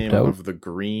is like the to name opt out. of the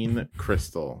green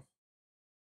crystal?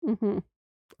 Mm-hmm.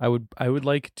 I would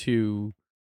like to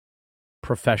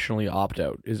professionally opt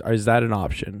out. Is that an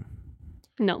option?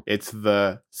 No. It's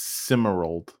the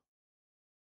Cimerald.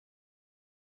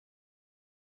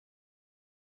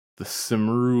 The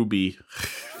Simruby.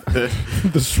 The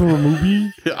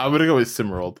Suramubi? I'm going to go with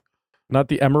Cimerald. Not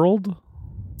the Emerald?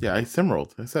 Yeah,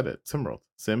 Cimerald. I said it. Cimerald.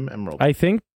 Sim Emerald. I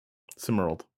think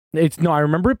Cimerald. it's no. I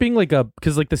remember it being like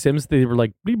because like the Sims, they were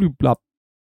like bleep bloop blop.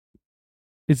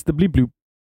 It's the bleep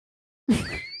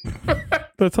bloop.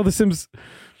 That's how the Sims.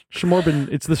 Schmorbin.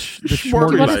 It's the Do you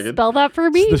Schmorgan. want smorgasbord. to spell that for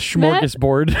me? It's the Matt?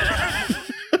 smorgasbord.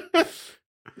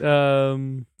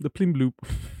 The plim bloop.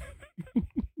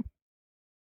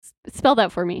 Spell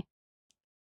that for me.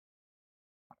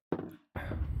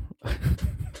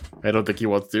 I don't think he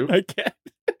wants to. I can't.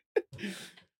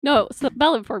 No,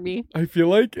 spell it for me. I feel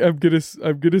like I'm gonna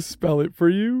spell it for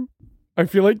you. I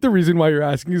feel like the reason why you're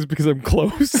asking is because I'm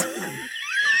close.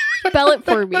 Spell it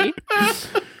for me.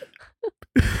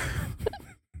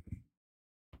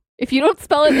 If you don't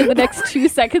spell it in the next 2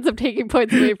 seconds, I'm taking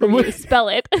points away from you. Spell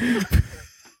it. Am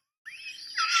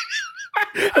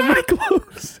I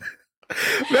close?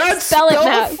 Matt, Spell it,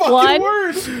 Matt. the fucking 1,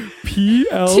 word.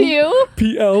 PL 2.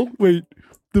 PL. Wait,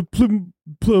 the plum.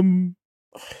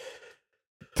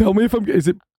 Tell me if I'm. Is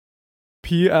it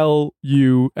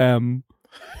PLUM?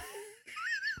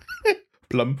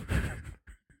 Plum.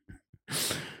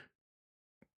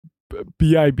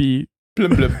 BIB.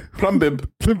 Plum blum. Plum bib.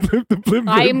 The plim.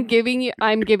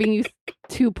 I'm giving you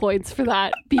 2 points for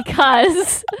that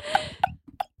because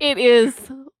it is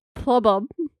plubub,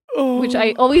 which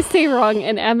I always say wrong.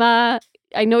 And Emma,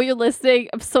 I know you're listening.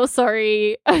 I'm so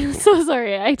sorry. I'm so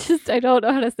sorry. I don't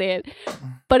know how to say it.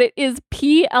 But it is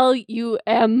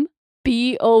PLUMBOB.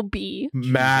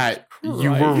 Matt,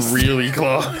 you were Christ. really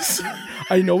close.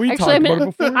 I know we Actually, talked about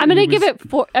it before. I'm gonna give it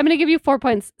 4. I'm gonna give you 4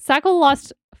 points. Sacco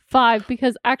lost 5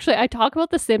 because actually I talk about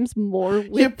The Sims more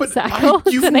with Sacco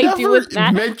than I do with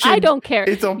Matt. I don't care.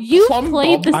 You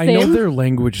played The Sims. I know their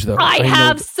language though. I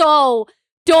have so.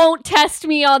 Don't test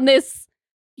me on this,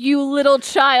 you little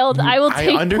child. I will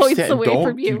take points away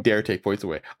from you. Don't you dare take points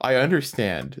away. I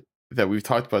understand that we've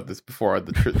talked about this before on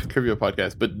the trivia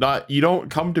podcast, but you don't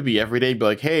come to me every day and be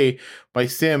like, hey, my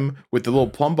sim with the little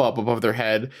plumb bob above their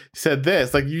head said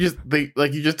this. Like you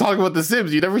just talk about the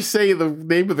Sims. You never say the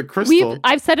name of the crystal.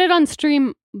 I've said it on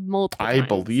stream multiple times. I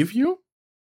believe you?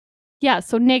 Yeah,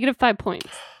 so negative 5 points.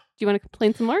 Do you want to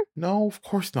complain some more? No, of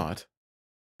course not.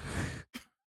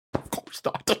 Of course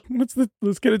not.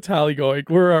 Let's get a tally going.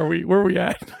 Where are we? Where are we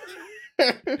at?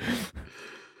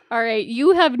 All right,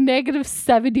 you have negative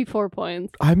 74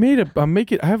 points. I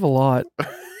have a lot.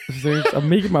 I'm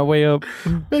making my way up.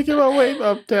 Making my way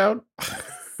uptown.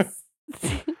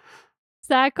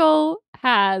 Sacco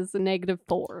has a negative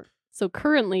 4. So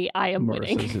currently I am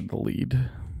winning. Marissa's in the lead.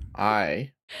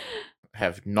 I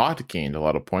have not gained a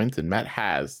lot of points, and Matt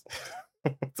has.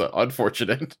 It's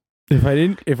unfortunate. If I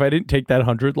didn't take that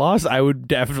 100 loss, I would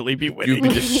definitely be winning. You'd be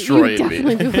destroying You'd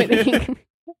me. definitely be winning.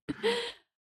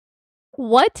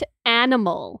 What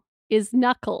animal is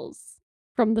Knuckles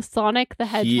from the Sonic the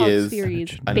Hedgehog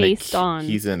series based on?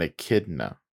 He's an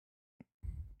echidna.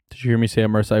 Did you hear me say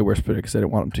Marissa? I whispered it because I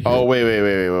didn't want him to hear. Oh,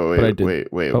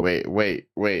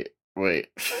 wait.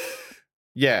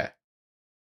 Yeah.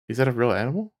 Is that a real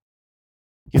animal?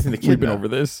 He's an echidna. We've been over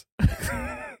this.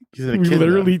 He's an We echidna.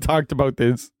 literally talked about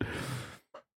this.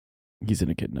 He's an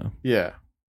echidna. Yeah.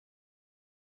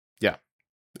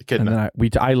 And Echidna.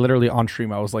 then I literally on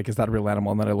stream, I was like, is that a real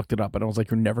animal? And then I looked it up and I was like,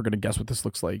 you're never going to guess what this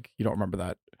looks like. You don't remember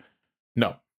that.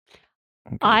 No.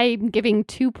 Okay. I'm giving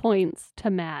 2 points to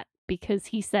Matt because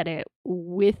he said it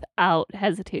without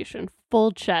hesitation,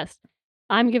 full chest.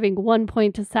 I'm giving 1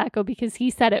 point to Sacco because he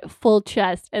said it full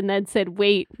chest and then said,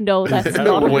 wait, no, that's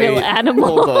not a real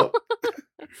animal. Hold up.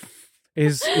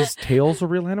 Is tails a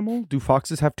real animal? Do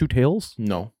foxes have two tails?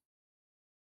 No.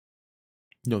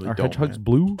 No, they Are don't. hedgehogs Man.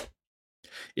 blue?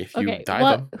 If you Okay,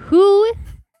 dye them. who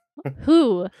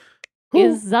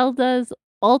is Zelda's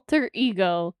alter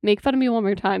ego? Make fun of me one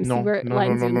more time. No, See where it no,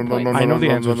 lands no, in no, no, points. no, I know the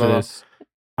no, answer no, to no. this.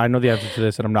 I know the answer to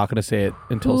this, and I'm not going to say it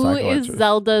until Who Sacco is answers.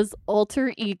 Zelda's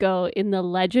alter ego in the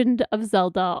Legend of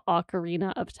Zelda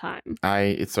Ocarina of Time?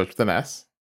 It starts with an S.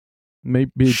 Maybe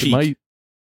it Sheik. might.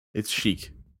 It's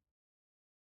Sheik.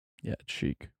 Yeah, it's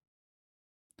Sheik.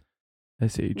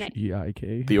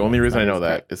 Sheik. The only reason I know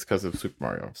That is that is because of Super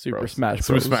Mario. Super Bros. Smash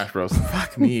Super Bros. Smash Bros.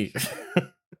 Fuck me.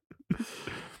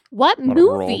 What What a roll.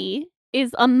 movie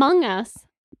is Among Us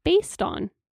based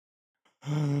on?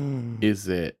 Is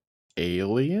it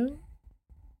Alien?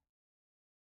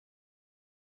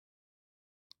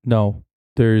 No,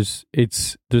 there's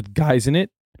guys in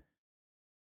it.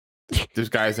 There's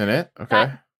guys in it.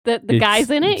 Okay. The It's-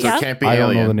 guys in it, So yeah. it can't be I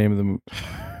don't know the Alien. name of the movie.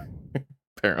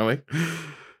 Apparently.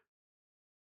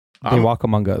 They Walk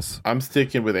Among Us. I'm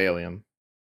sticking with Alien.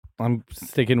 I'm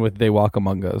sticking with They Walk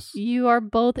Among Us. You are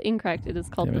both incorrect. It is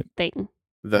called Damn The it. Thing.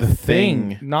 The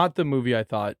Thing. Not the movie I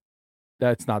thought.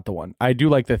 That's not the one. I do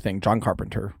like The Thing. John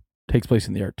Carpenter. Takes place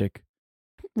in the Arctic.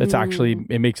 That's actually,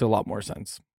 it makes a lot more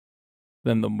sense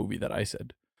than the movie that I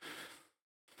said.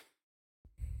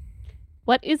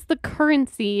 What is the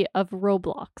currency of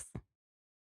Roblox?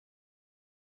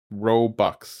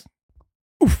 Robux.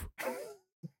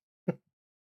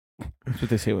 That's what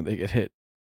they say when they get hit.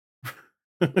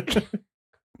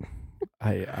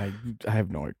 I have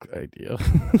no idea.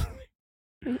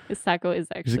 Sacco is Is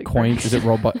actually it coins? correct. Is it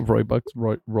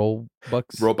Roybucks?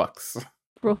 Rollbucks? Robux.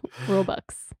 Robux.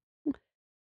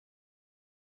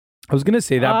 I was gonna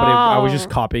say that, but I was just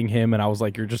Oh. copying him, and I was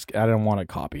like, I don't want to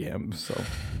copy him. So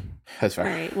That's All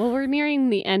fair. right. Well, we're nearing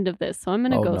the end of this, so I'm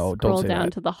going to Oh, go no, don't scroll say down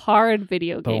that. to the hard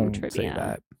video game don't say trivia.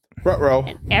 that. Ruh-roh.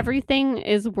 And everything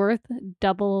is worth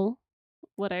double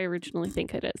what I originally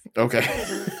think it is. Okay.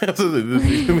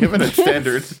 Absolutely. We haven't had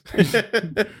standard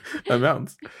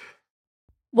amounts.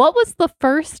 What was the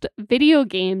first video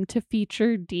game to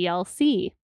feature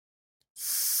DLC?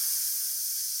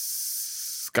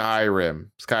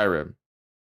 Skyrim.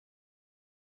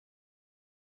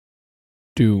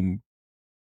 Doom.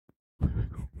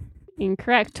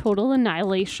 Incorrect. Total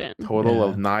Annihilation. Total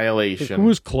Yeah. annihilation. Who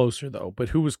was closer though? But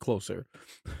who was closer?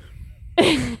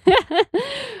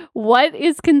 What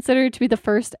is considered to be the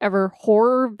first ever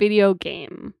horror video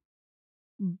game?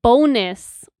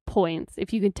 Bonus points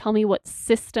if you can tell me what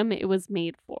system it was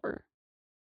made for.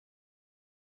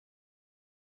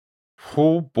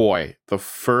 Oh boy. The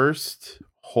first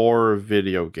horror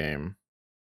video game.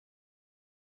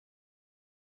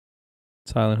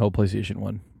 Silent Hill PlayStation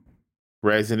 1.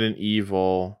 Resident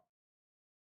Evil.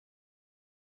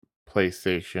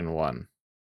 PlayStation 1.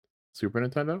 Super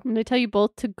Nintendo? I'm going to tell you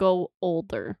both to go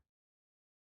older.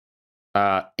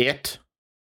 It.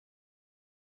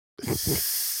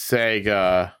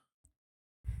 Sega.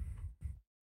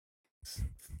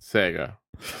 I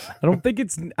don't think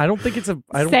it's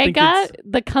Sega,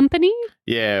 the company?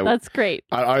 Yeah. That's great.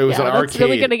 It was Yeah, an that's arcade.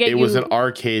 really gonna get it was you- an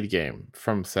arcade game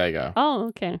from Sega. Oh,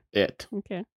 okay. It.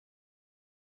 Okay.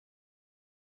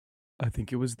 I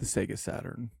think it was the Sega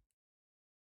Saturn.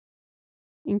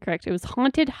 Incorrect. It was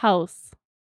Haunted House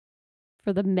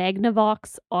for the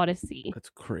Magnavox Odyssey. That's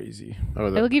crazy. Oh, I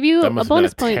will give you that a must have been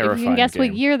bonus a point if you can terrifying guess what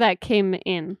game. year that came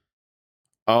in.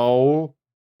 Oh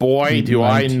boy, do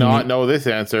I 19 not know this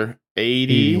answer.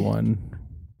 80. 81.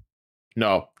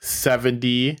 No,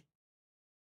 78.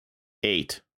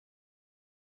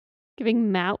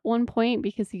 Giving Matt 1 point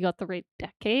because he got the right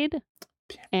decade.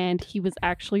 And he was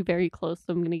actually very close,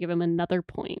 so I'm going to give him another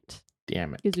point.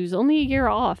 Damn it. Because he was only a year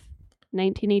off.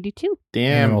 1982.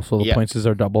 Damn. And also the Yeah. points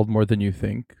are doubled more than you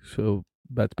think. So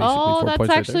that's basically Oh, 4 that's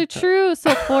points. actually true.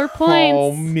 So 4 points.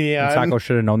 Oh And man. Sacco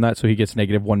should have known that, so he gets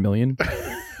negative 1 million.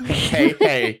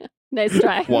 hey. Nice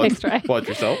try. Nice try. Watch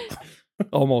yourself.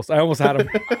 Almost. I almost had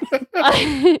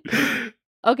him.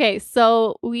 Okay,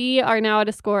 so we are now at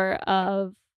a score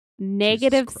of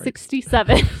negative Christ.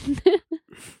 67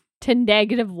 to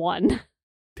negative 1.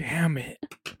 Damn it.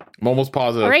 I'm almost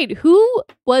positive. All right, who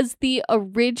was the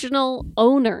original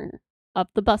owner of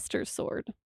the Buster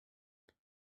Sword?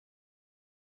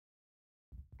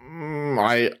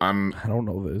 I don't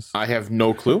know this. I have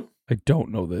no clue. I don't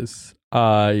know this.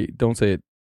 Don't say it.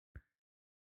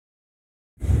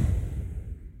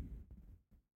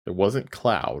 It wasn't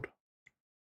Cloud.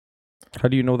 How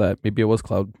do you know that? Maybe it was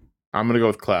Cloud. I'm gonna go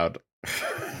with Cloud.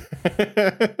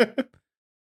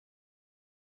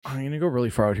 I'm going to go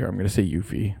really far out here. I'm going to say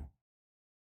Yuffie.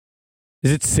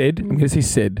 Is it Sid? I'm going to say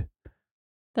Sid.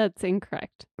 That's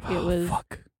incorrect. It was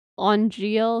Fuck.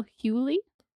 Ongeal Hewley.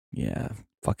 Yeah,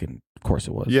 fucking, of course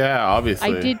it was. Yeah,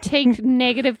 obviously. I did take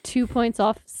 -2 points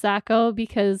off Sacco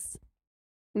because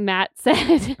Matt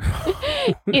said,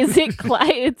 "Is it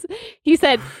Cloud?" He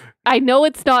said, "I know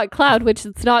it's not Cloud," which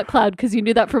it's not Cloud because you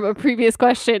knew that from a previous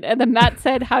question. And then Matt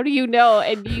said, "How do you know?"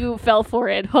 And you fell for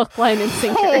it, hook, line, and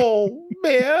sinker. Oh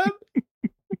man!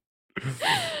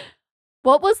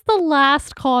 What was the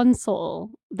last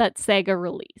console that Sega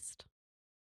released?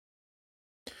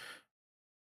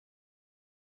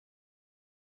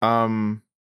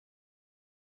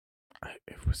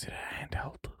 Was it a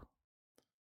handheld?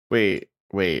 Wait.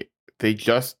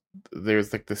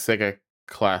 There's like the Sega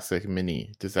Classic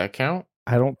Mini. Does that count?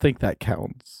 I don't think that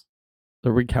counts.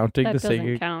 Are we counting That the doesn't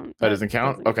Sega? count. That doesn't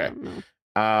count? Okay. Count, no.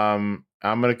 I'm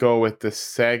gonna go with the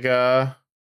Sega.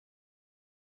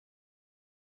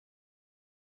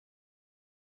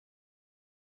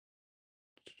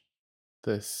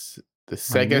 The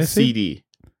Sega CD.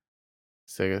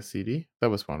 Sega CD? That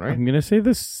was one, right? I'm going to say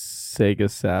the Sega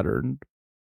Saturn.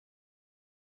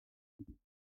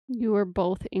 You were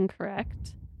both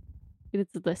incorrect.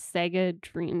 It's the Sega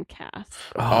Dreamcast.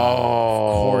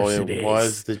 Oh, course it it was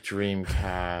is. the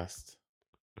Dreamcast.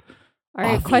 All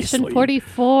right, question Obviously.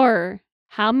 44.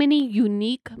 How many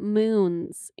unique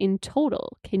moons in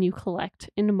total can you collect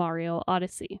in Mario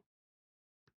Odyssey?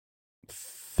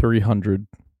 300.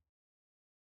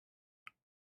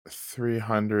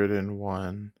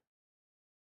 301.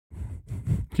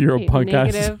 You're Okay, a punk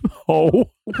ass. negative.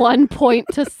 Oh. 1 point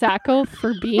to Sacco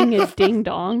for being a ding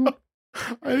dong.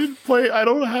 I didn't play. I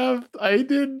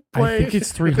didn't play. I think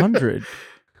it's 300.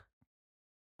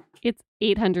 It's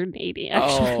 880,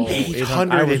 actually. Oh,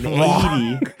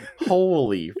 880.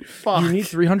 Holy fuck. You need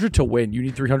 300 to win. You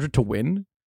need 300 to win.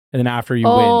 And then after you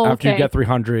Oh, win, after you okay. get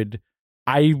 300,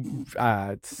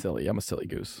 it's silly. I'm a silly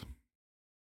goose.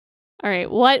 All right,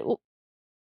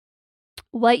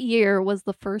 what year was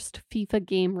the first FIFA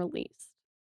game released?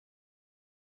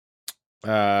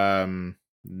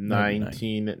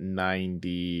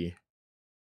 1990.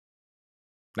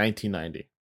 1990.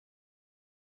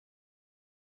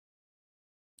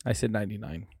 I said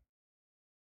 99.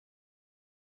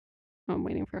 I'm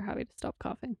waiting for Howie to stop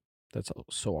coughing. That's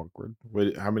so awkward.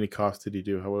 Wait, how many coughs did he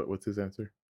do? What's his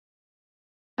answer?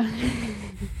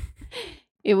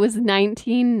 It was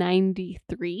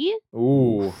 1993.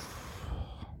 Ooh.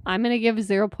 I'm going to give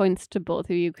 0 points to both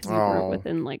of you because you were Oh.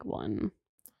 within like one.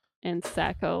 And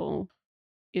Sacco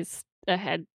is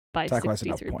ahead by Sacco has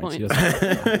enough 63 points. He points.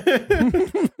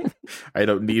 doesn't- I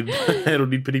don't need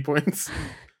pity points.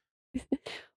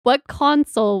 What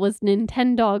console was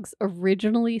Nintendogs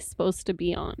originally supposed to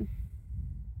be on?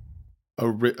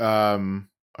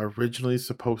 Originally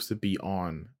supposed to be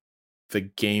on the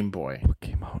Game Boy. What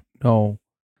came out? No.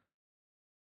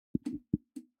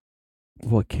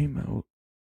 What came out?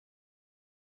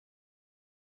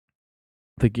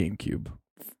 The GameCube.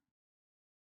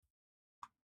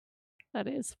 That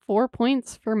is 4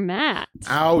 points for Matt.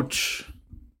 Ouch.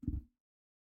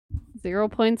 0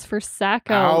 points for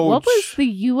Sacco. What was Ouch. the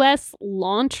US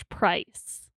launch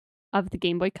price of the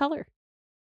Game Boy Color?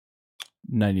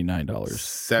 $99.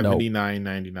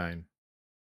 $79.99.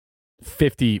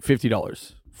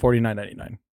 $50.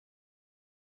 $49.99.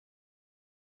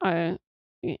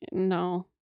 No.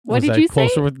 What Was did that you say?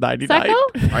 closer with 99? Sacco?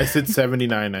 I said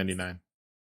 $79.99.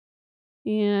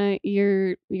 Yeah,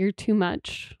 you're too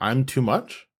much. I'm too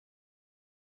much?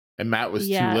 And Matt was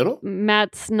Yeah, too little?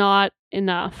 Matt's not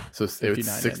enough. So it's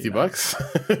 $60.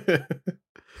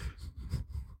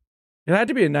 It had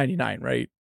to be a 99, right?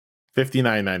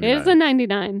 $59.99. It is a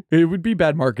 99. It would be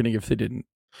bad marketing if they didn't.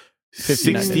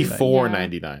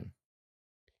 $64.99.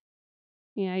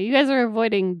 Yeah, you guys are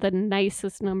avoiding the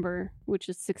nicest number, which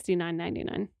is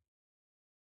 $69.99.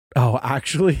 Oh,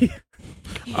 actually?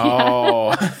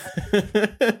 Oh.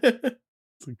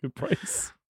 It's a good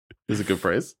price. Is it a good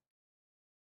price?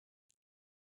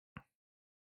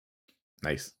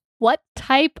 Nice. What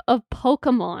type of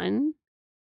Pokemon I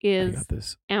is got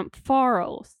this.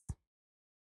 Ampharos?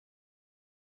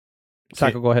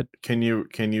 Sacco, go ahead. Can you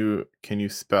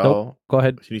spell Go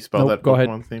ahead. Can you spell that go ahead.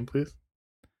 Pokemon's name, please?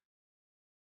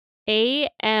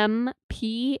 Ampharos.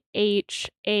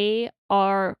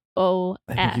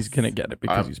 I think he's going to get it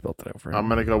because you spelled it out for him. I'm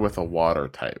gonna go with a water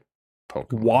type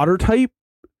Pokemon. Water type?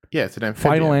 Yeah, it's an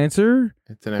amphibian. Final answer?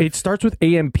 It's an It starts with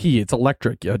AMP. It's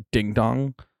electric, you ding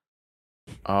dong.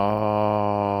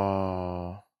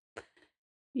 Oh.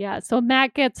 Yeah, so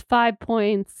Matt gets 5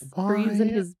 points for using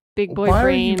Why? his big boy Why are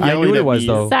you brain. I knew yelling it at was, me?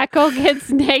 though. Sacco gets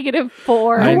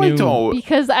 -4. I No, I knew- don't.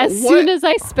 Because as What? soon as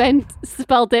I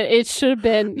spelled it, it should have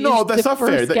been No, that's the not fair.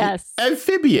 first guess.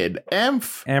 Amphibian.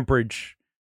 Amph. Amperage.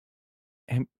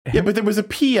 Yeah, but there was a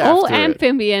P Oh, after it.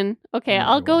 amphibian. Okay, Yeah,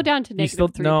 I'll go well, down to He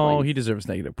 -3 no, points. he deserves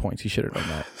negative points. He should have done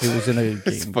that. It was in a game.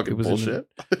 It's fucking it was bullshit.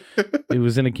 it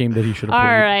was in a game that he should have All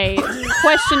played. right.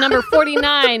 Question number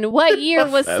 49. What year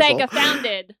was Asshole. Sega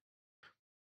founded?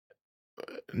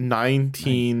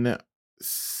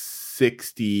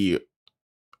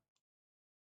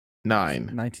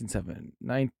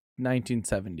 1969.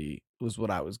 1970 was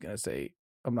what I was gonna say.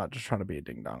 I'm not just trying to be a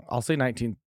ding dong. I'll say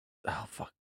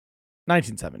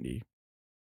 1970.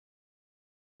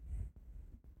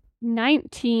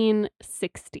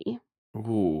 1960.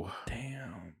 Ooh,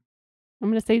 Damn. I'm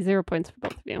going to say 0 points for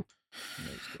both of you.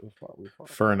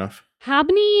 fair enough. How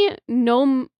many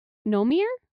Nomer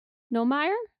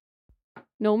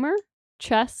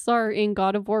chests are in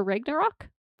God of War Ragnarok?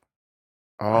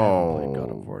 I haven't played God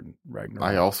of Oh, War Ragnarok.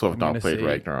 I also have I'm not gonna played say-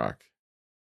 Ragnarok.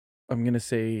 I'm gonna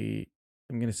say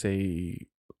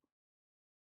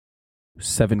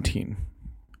 17.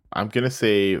 I'm gonna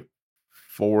say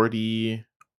 41.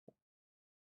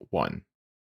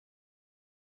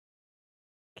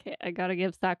 Okay, I got to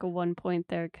give Sacco 1 point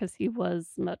there because he was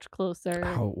much closer.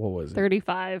 What was it?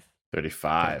 35.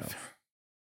 35.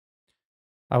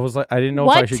 I was like, I didn't know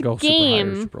if I What should go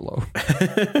game? super high or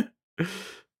super low.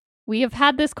 We have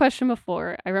had this question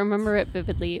before. I remember it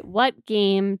vividly. What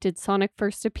game did Sonic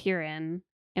first appear in,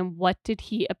 and what did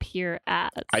he appear as?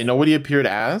 I know what he appeared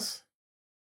as.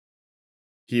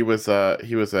 He was a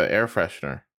air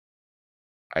freshener.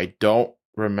 I don't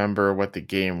remember what the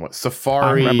game was.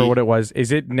 Safari. I remember what it was.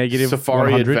 Is it negative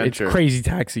Safari 100? Adventure. It's Crazy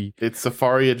Taxi. It's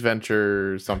Safari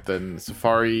Adventure something.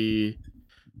 Safari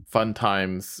Fun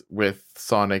Times with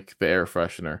Sonic the air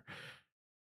freshener.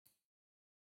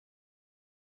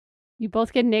 You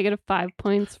both get -5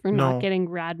 points for No. not getting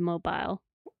Rad Mobile.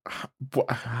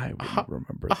 I wouldn't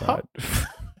remember that.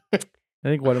 I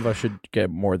think one of us should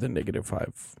get more than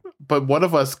 -5. But one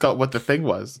of us got what the thing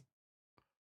was.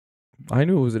 I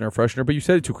knew it was an air freshener, but you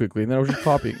said it too quickly, and then I was just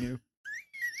copying you.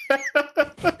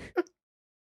 I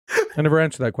never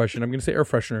answered that question. I'm going to say air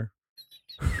freshener.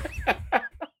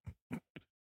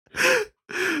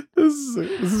 This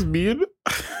is mean.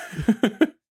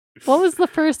 What was the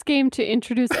first game to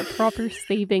introduce a proper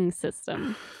saving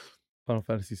system? Final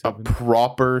Fantasy A VII.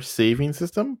 proper saving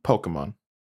system? Pokemon.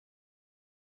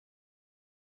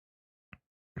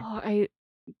 Oh,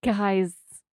 guys,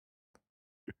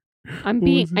 I was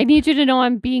need it? you to know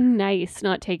I'm being nice,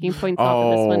 not taking points off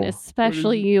of this one, Oh.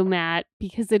 especially What is you, Matt,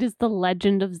 because it is The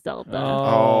Legend of Zelda.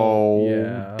 Oh,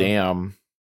 yeah. damn.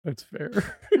 That's fair.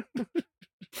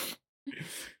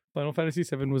 Final Fantasy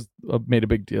VII was made a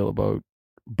big deal about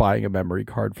buying a memory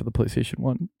card for the PlayStation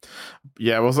 1.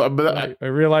 Yeah, well, but I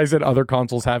realized that other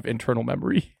consoles have internal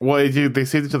memory. well, they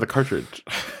saved it to the cartridge,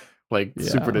 like Yeah.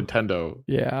 Super Nintendo.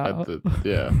 Yeah.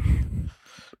 Yeah.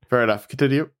 Fair enough.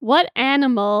 Continue. What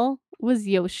animal was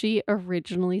Yoshi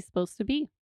originally supposed to be?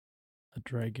 A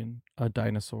dragon. A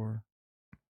dinosaur.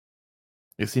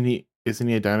 Isn't he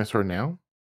a dinosaur now?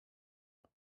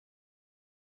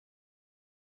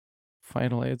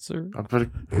 Final answer. I'm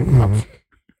pretty.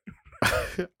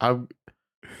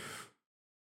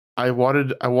 I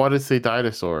wanted to say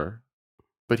dinosaur,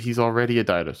 but he's already a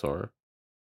dinosaur.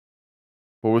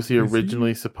 What was he Is he?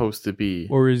 originally supposed to be?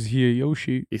 Or is he a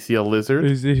Yoshi? Is he a lizard?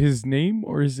 Is it his name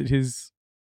or is it his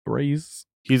race?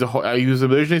 He's a. He was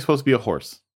originally supposed to be a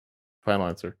horse. Final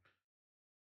answer.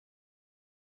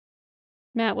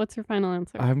 Matt, what's your final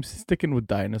answer? I'm sticking with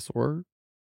dinosaur.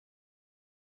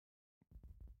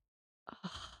 Ugh,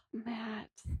 Matt,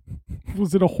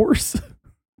 Was it a horse?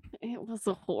 it was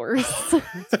a horse.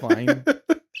 It's fine.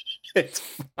 It's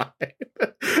fine.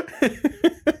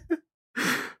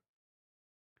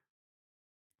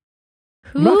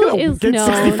 I'm not Who gonna is get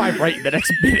known? 65 right in the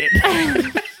next minute.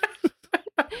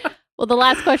 Well, the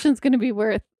last question's going to be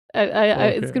worth.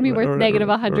 It's going to be worth Alright, negative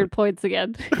alright, 100 points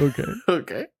again. Okay.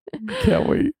 Okay. Can't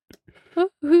wait.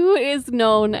 Who is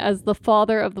known as the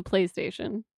father of the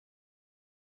PlayStation?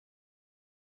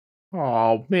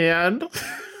 Oh man,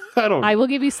 I don't. I will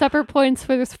give you separate points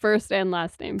for this first and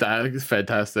last name. That is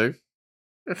fantastic.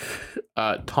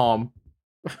 Tom.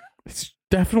 It's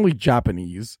definitely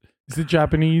Japanese. Is it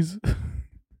Japanese?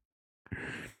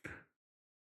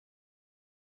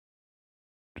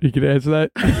 You can answer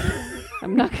that?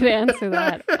 I'm not going to answer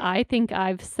that. I think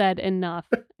I've said enough,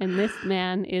 and this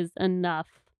man is enough.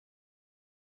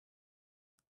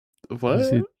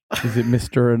 What? Is it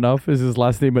Mr. Enough? Is his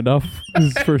last name Enough?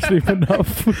 Is his first name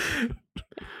Enough?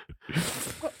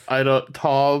 I don't.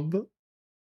 Tom.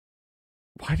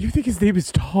 Why do you think his name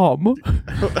is Tom?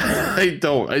 I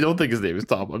don't think his name is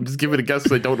Tom. I'm just giving a guess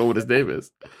because I don't know what his name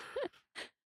is.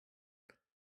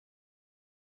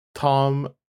 Tom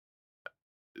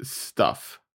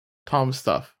Stuff. Tom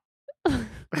Stuff.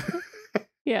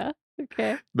 Yeah.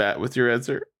 Okay. Matt, what's your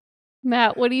answer?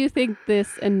 Matt, what do you think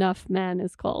this enough man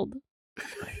is called? I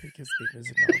think his name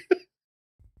is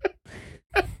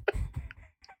Enough.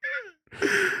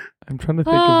 I'm trying to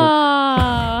think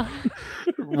of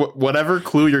Whatever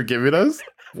clue you're giving us.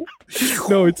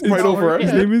 No, it's right over.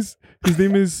 His name is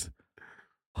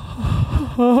Enough.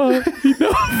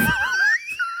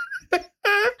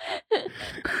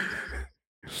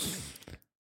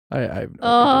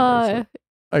 I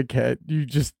I can't. You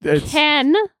just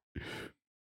Ken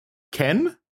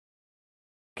Ken?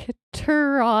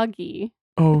 Katuragi.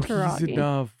 Oh, Katuragi. he's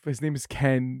Enough. His name is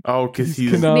Ken. Oh, because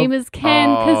he's His name is Ken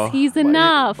because he's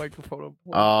enough. Microphone.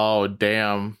 Oh,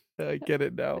 damn. I get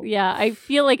it now. Yeah, I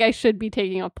feel like I should be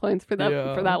taking up points for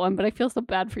that one, but I feel so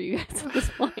bad for you guys at this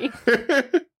point.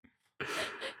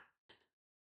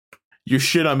 You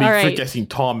shit on me All for right. guessing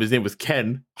Tom. His name was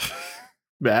Ken.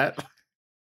 Matt?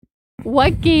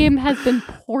 What game has been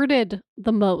ported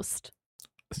the most?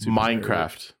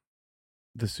 Minecraft.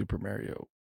 The Super Mario.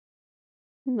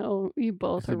 No, you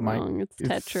both Is are it wrong. It's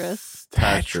Tetris.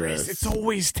 Tetris. It's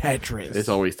always Tetris. It's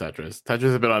always Tetris. Tetris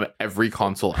has been on every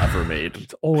console ever made.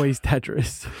 It's always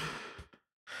Tetris.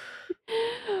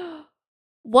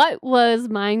 What was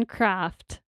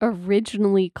Minecraft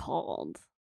originally called?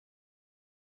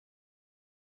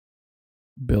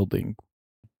 Building.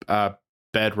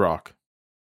 Bedrock.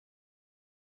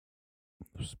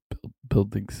 There's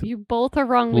buildings. You both are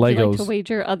wrong. Would you like to Legos.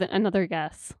 wager another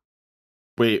guess?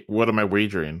 Wait, what am I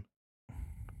wagering?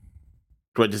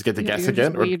 Do I just get to guess You're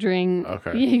again? just wagering.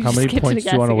 Okay. Yeah, you How just many get to points do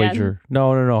guess you want to again. wager?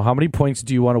 No. How many points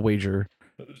do you want to wager?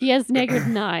 He has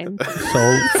 -9.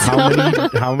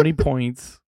 So how many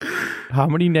points? How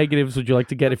many negatives would you like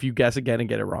to get if you guess again and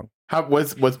get it wrong?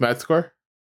 What's Matt's score?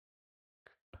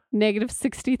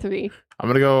 -63. I'm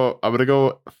gonna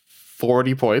go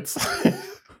 40 points.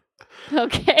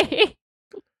 Okay.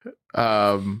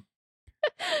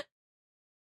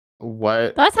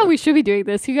 What? That's how we should be doing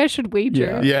this. You guys should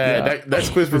wager. Yeah.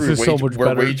 Next quiz This is so much we're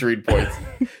better. wagering points.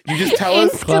 You just tell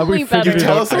us. Glad we Instantly figured You better. it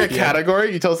tell out. us like a Yeah.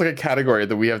 category. You tell us like a category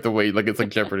that we have to wait. Like it's like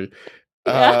Jeopardy.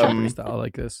 Yeah. I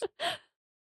like this.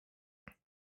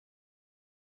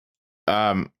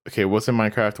 Okay. What's in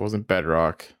Minecraft? Wasn't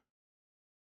Bedrock.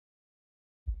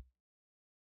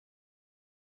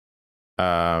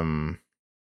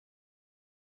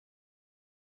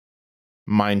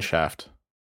 Mineshaft.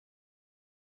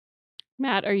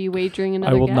 Matt, are you wagering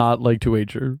another I will guess? not like to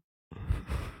wager. All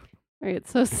right,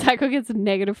 so Sacco gets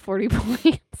 -40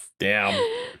 points. Damn.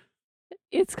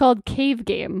 It's called Cave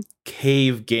Game.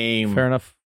 Cave game. Fair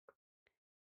enough.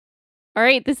 All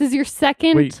right, this is your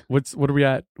second. Wait, what are we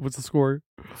at? What's the score?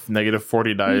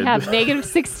 -49. We have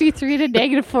 -63 to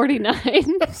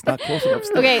 -49. It's not close enough.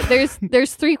 still. Okay,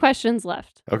 there's 3 questions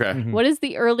left. Okay. Mhm. What is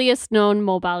the earliest known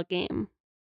mobile game?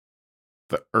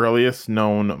 The earliest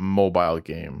known mobile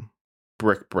game.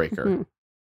 Brick Breaker. Mhm.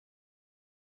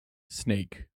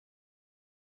 Snake.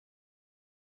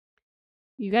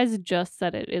 You guys just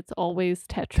said it. It's always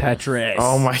Tetris. Tetris.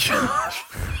 Oh my gosh.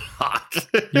 Fuck.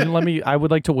 You didn't let me. I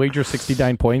would like to wager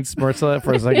 69 points, Marissa,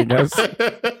 for a second guess.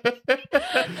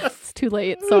 It's too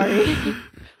late. Sorry.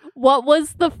 What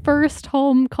was the first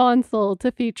home console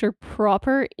to feature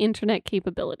proper internet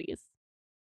capabilities?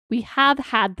 We have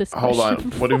had this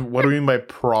question. Hold on. What do you mean by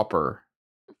proper?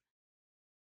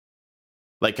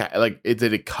 Like,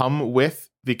 did it come with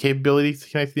the capability to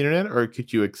connect to the internet, or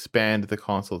could you expand the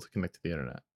console to connect to the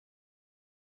internet?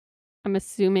 I'm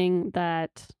assuming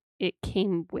that it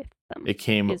came with them. It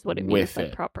came is what it means with by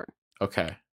it. proper.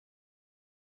 Okay.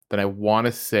 Then I want to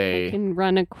I say can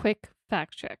run a quick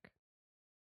fact check.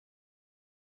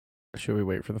 Should we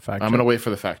wait for the fact I'm check? going to wait for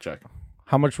the fact check.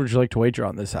 How much would you like to wager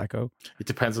on this, Sacco? It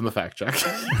depends on the fact check.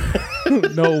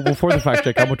 No, before the fact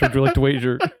check, how much would you like to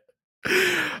wager?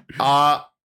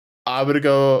 I'm going to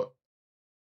go,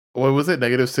 what was it?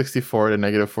 -64 to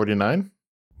 -49?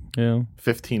 Yeah.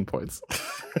 15 points.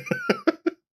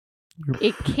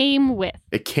 It came with.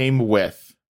 It came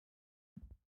with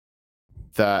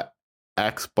the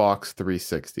Xbox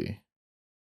 360.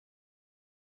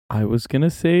 I was going to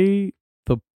say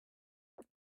the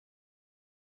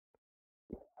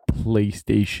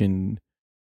PlayStation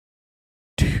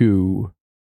 2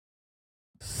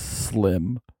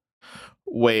 Slim.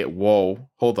 Wait, whoa.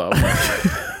 Hold up.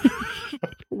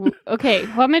 Okay,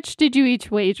 how much did you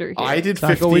each wager here? I did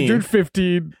Sacco 15. wagered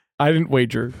 15. I didn't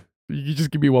wager. You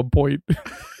just give me 1 point.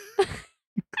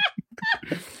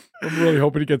 I'm really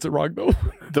hoping he gets it wrong, though.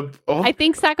 I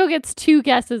think Sacco gets 2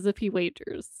 guesses if he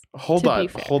wagers. Hold on.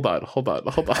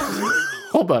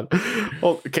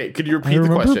 Okay, could you repeat the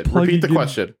remember question? plugging Repeat the in-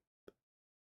 question.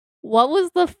 What was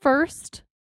the first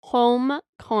home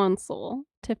console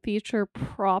to feature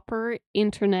proper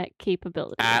internet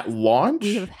capabilities? At launch?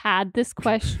 We have had this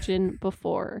question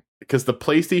before. Because the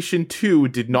PlayStation 2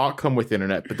 did not come with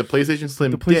internet, but the PlayStation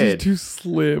Slim The PlayStation did. 2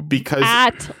 Slim. Because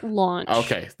At launch.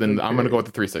 okay, then I'm gonna go with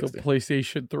the 360. The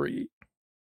PlayStation 3.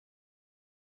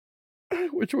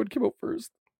 Which one came out first?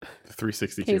 The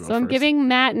 360 Okay, came so out I'm first. giving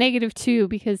Matt -2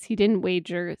 because he didn't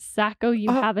wager. Sacco,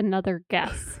 you have another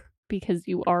guess because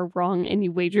you are wrong and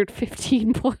you wagered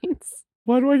 15 points.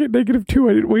 Why do I get -2?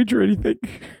 I didn't wager anything.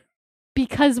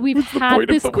 Because we've What's the had point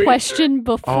of this the wager? question Oh,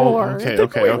 before. okay.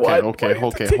 Take away one point, Hold on. take away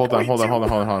Hold two. Because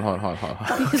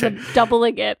Okay. I'm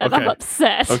doubling it and I'm Okay.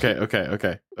 upset.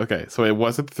 Okay. So it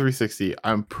wasn't the 360.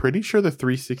 I'm pretty sure the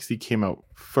 360 came out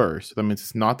first. That means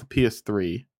it's not the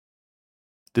PS3.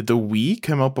 Did the Wii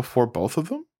come out before both of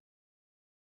them?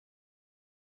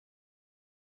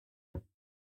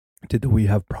 Did the Wii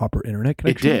have proper internet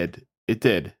connection? It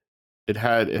did. It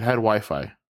had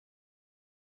Wi-Fi.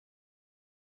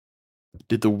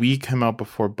 Did the Wii come out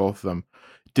before both of them?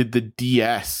 Did the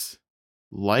DS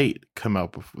Lite come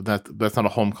out before? That's not a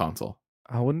home console.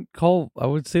 I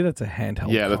would say that's a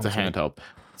handheld. Yeah, that's a console. handheld.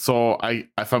 So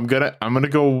I'm gonna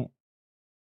go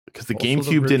because the Also,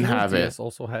 GameCube didn't original have DS it.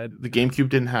 Also had The GameCube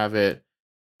didn't have it.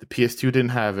 The PS2 didn't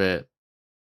have it.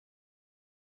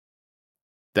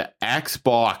 The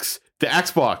Xbox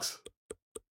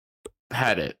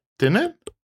had it, didn't it?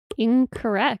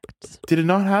 Incorrect. Did it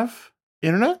not have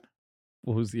internet?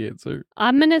 what was the answer?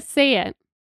 I'm going to say it.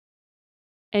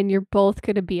 And you're both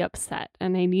going to be upset.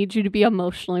 And I need you to be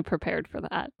emotionally prepared for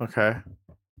that. Okay.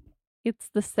 It's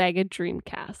the Sega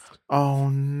Dreamcast. Oh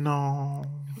no!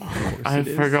 course I it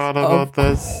is. forgot about Of the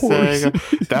course Sega.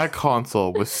 it is. That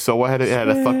console was so ahead. It had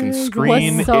a fucking Sega.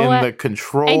 screen Was so in the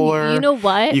controller. And you know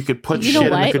what? You could put You know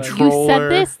shit in the what?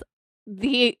 controller. You said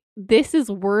this. This is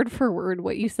word for word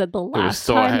what you said the last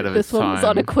so time. ahead of this its one was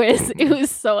on a time. quiz. It was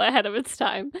so ahead of its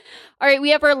time. All right, we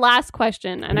have our last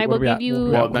question, and Wait, I what will are we give at?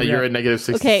 you. Well, now Yeah. you're at negative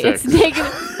 66. Okay, it's I'm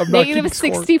not keeping negative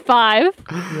score. 65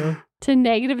 Yeah. to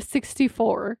negative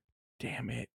 64. Damn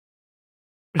it.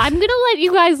 I'm gonna let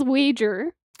you guys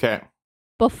wager Okay.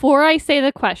 before I say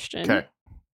the question. Okay.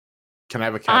 Can I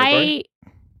have a category?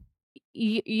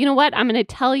 You know what? I'm gonna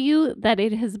tell you that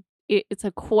it's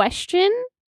a question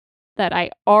that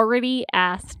I already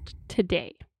asked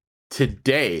today.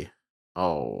 Today.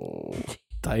 Oh.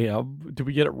 Damn. Did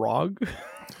we get it wrong?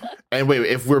 And wait,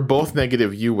 if we're both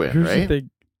negative, you win, Here's the right? thing.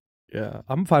 Yeah,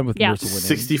 I'm fine with Yeah. Marissa winning.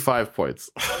 65 points.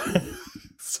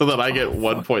 So that I get Oh,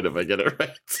 1 fuck. point if I get it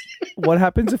right. What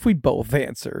happens if we both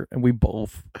answer and we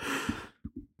both?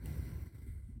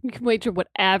 You can wager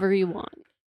whatever you want.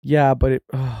 Yeah, but it.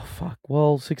 Oh fuck.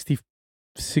 Well, 66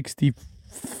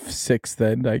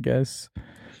 then, I guess.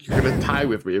 You're going to tie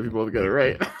with me if you both get it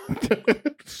right.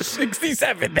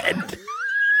 67 then.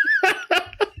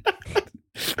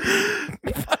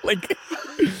 Like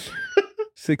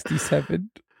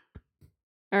 67.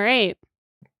 All right.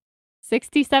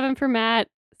 67 for Matt,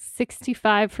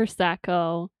 65 for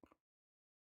Sacco.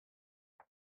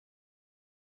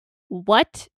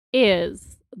 What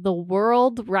is the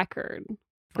world record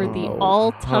for the Oh.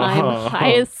 all-time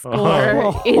highest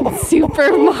score in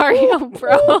Super Mario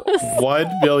Bros?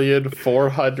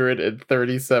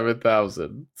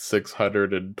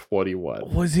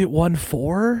 1,437,621. Was it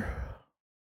 1-4?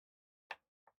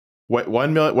 What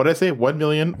 1 million? What did I say?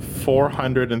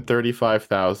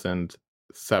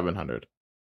 1,435,700.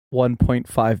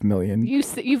 1.5 million.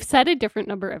 You've said a different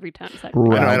number every time, Sacco.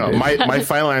 Right. I know. Rounded. My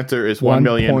final answer is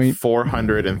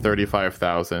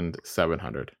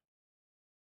 1,435,700.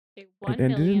 Okay, It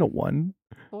ended in a 1.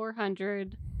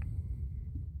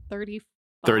 435?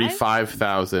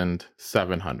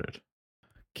 35,700.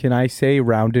 Can I say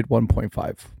rounded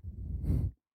 1.5?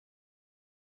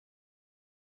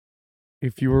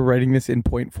 If you were writing this in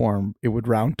point form, it would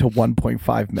round to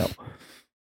 1.5 mil.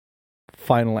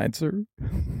 Final answer.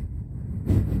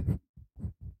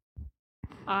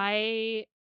 I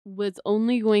was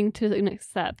only going to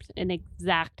accept an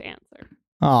exact answer.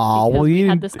 Oh, because well, we you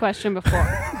had didn't. this question before.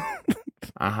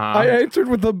 Uh-huh. I answered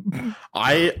with a.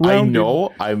 I rounded.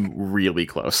 know I'm really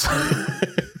close.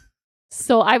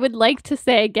 So I would like to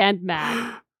say again,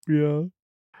 Matt, Yeah.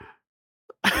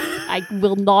 I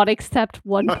will not accept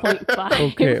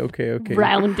 1.5 Okay.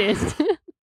 rounded.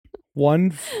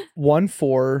 1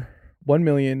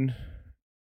 million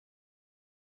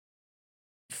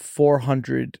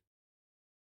 400.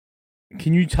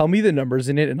 Can you tell me the numbers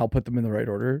in it and I'll put them in the right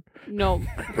order? No.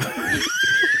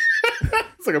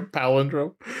 It's like a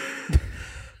palindrome.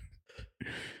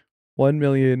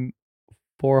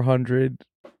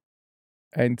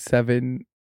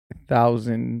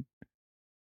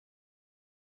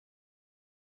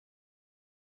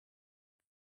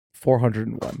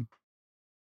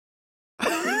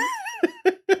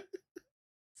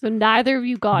 So neither of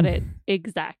you got it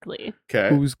exactly.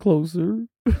 Okay. Who's closer?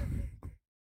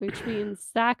 Which means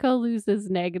Sacco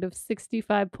loses negative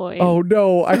 65 points. Oh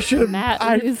no, I should have. Matt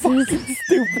I loses. fucking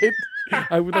stupid.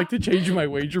 I would like to change my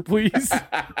wager, please.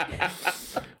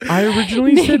 I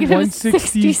originally said Negative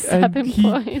 160 and 67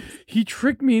 points. he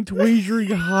tricked me into wagering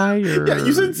higher. Yeah,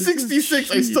 you said This is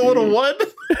 66. I still would have won.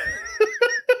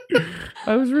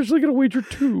 I was originally going to wager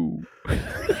 2.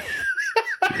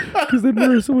 Because then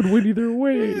Marissa would win either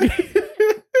way.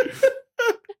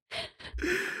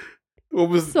 What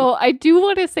was So I do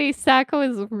want to say Sacco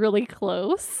is really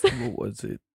close. What was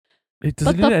it? But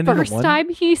Doesn't it the end in a first 1? time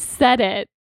he said it,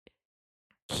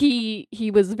 he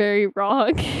was very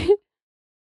wrong.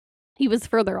 He was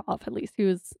further off, at least.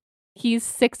 He's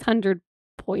 600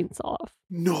 points off.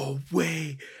 No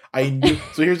way. I knew.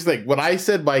 So here's the thing. When I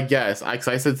said my guess, I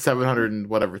said 700 and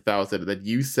whatever thousand, and then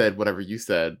you said whatever you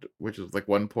said, which was like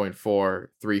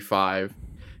 1.435. And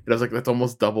I was like, that's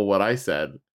almost double what I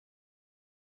said.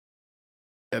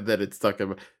 And then it stuck in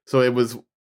my... So it was...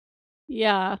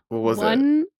 Yeah. What was it?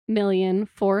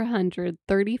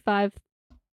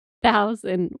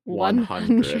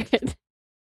 1,435,100.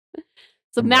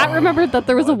 So Matt remembered that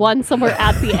there was a 1 somewhere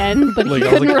at the end, but Like, he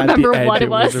I was couldn't like, at the remember end, what it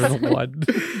was. There was a 1.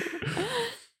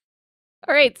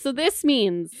 All right, so this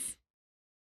means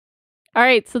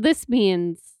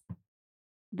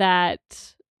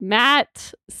that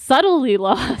Matt subtly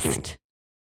lost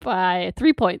by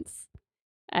 3 points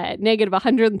at negative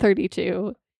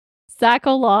 132.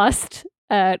 Sacco lost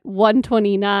at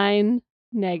 129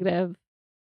 negative.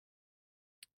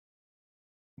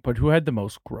 But who had the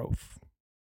most growth?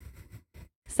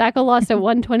 Sacco lost at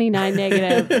 129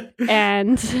 negative,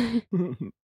 and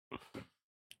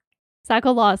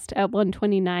Sacco lost at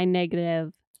 129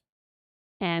 negative,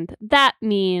 and that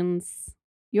means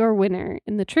your winner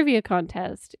in the trivia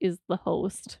contest is the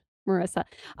host, Marissa.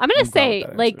 I'm gonna say,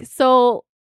 like, so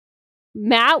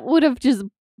Matt would have just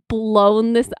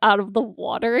blown this out of the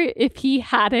water if he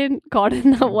hadn't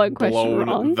gotten that one question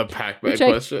wrong. The Pac-Man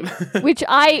question. Which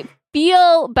I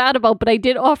feel bad about, but I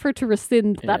did offer to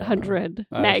rescind that 100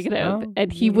 negative,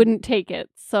 and he wouldn't take it.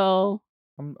 So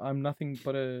I'm nothing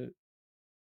but I'm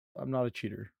not a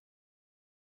cheater.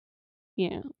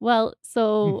 Yeah. Well,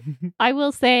 so I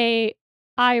will say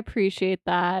I appreciate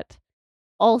that.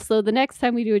 Also, the next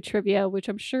time we do a trivia, which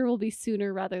I'm sure will be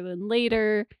sooner rather than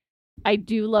later, I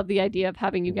do love the idea of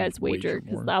having you guys wager,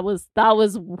 because that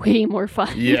was way more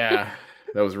fun. Yeah,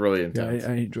 that was really intense.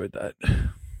 Yeah, I enjoyed that.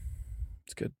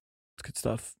 It's good. It's good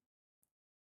stuff.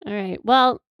 All right.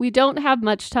 Well, we don't have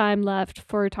much time left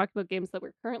for talking about games that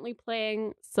we're currently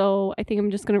playing, so I think I'm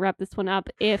just going to wrap this one up.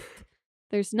 If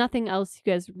there's nothing else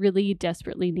you guys really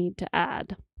desperately need to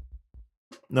add.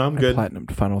 No, I'm good. I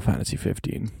platinumed Final Fantasy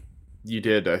 15. You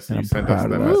did. I see. And You I'm sent us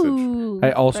proud that of that. message. Ooh,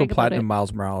 I also brag about platinumed it.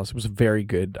 Miles Morales. It was very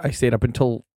good. I stayed up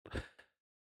until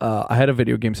I had a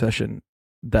video game session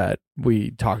that we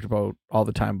talked about all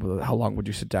the time. How long would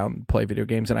you sit down and play video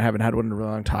games? And I haven't had one in a really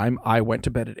long time. I went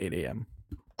to bed at 8 a.m.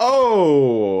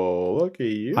 Oh, look at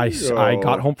you. I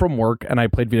got home from work and I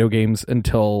played video games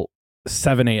until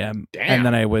 7 a.m. Damn. And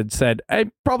then I said, I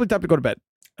probably time to go to bed.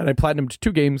 And I platinumed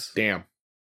 2 games. Damn.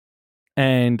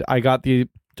 And I got the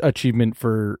achievement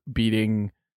for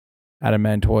beating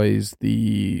Adamantoy's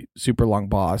the super long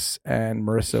boss. And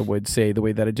Marissa would say the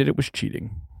way that I did it was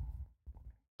cheating.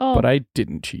 Oh, But I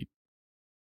didn't cheat.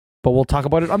 But we'll talk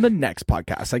about it on the next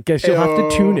podcast. I guess you'll have to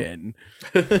tune in.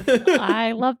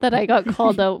 I love that I got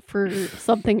called out for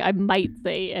something I might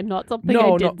say and not something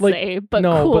I did say, but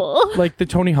cool. But like the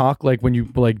Tony Hawk, like when you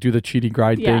like do the cheating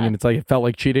grind Yeah. thing and it's like it felt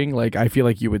like cheating, like I feel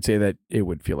like you would say that it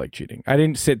would feel like cheating. I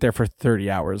didn't sit there for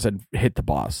 30 hours and hit the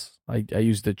boss. I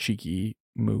used the cheeky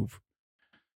move.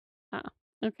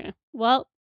 Okay. Well,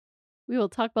 we will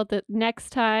talk about that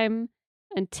next time.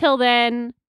 Until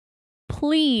then,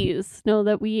 please know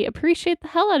that we appreciate the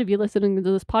hell out of you listening to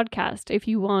this podcast. If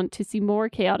you want to see more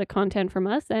chaotic content from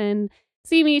us and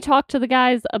see me talk to the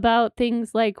guys about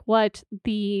things like what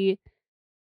the,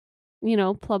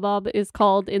 Plubob is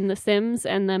called in The Sims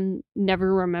and then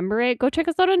never remember it, go check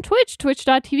us out on Twitch,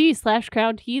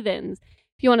 twitch.tv/crownedheathens.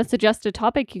 If you want to suggest a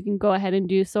topic, you can go ahead and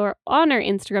do so on our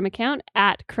Instagram account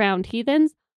at Crowned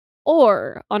Heathens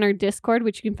or on our Discord,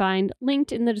 which you can find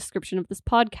linked in the description of this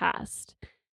podcast.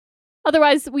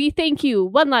 Otherwise, we thank you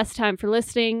one last time for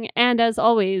listening, and as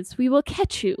always, we will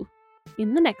catch you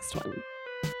in the next one.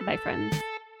 Bye, friends.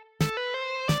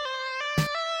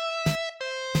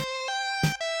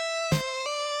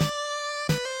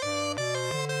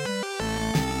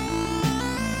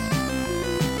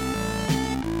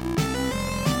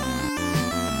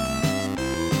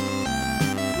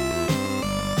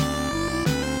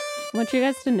 I want you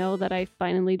guys to know that I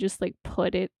finally just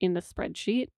put it in the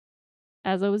spreadsheet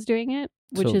as I was doing it,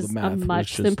 which So the is a math was much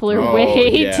just- simpler Oh, way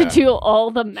yeah. to do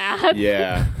all the math.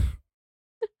 Yeah.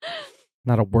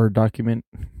 Not a Word document.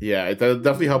 Yeah, it does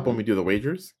definitely help when we do the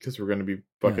wagers because we're going to be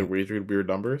fucking Yeah. wagering weird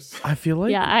numbers. I feel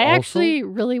like Yeah, I also, actually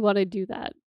really want to do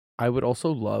that. I would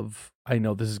also love, I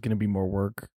know this is going to be more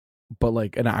work, but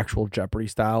like an actual Jeopardy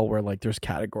style where like there's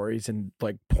categories and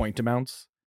like point amounts.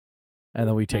 And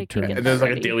then we take can turns. get And there's like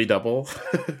a Ready. daily double.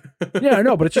 Yeah, I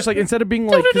know, but it's just like instead of being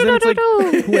like, because then it's like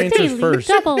who answers Daily first.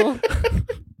 double.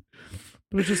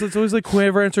 But it's always like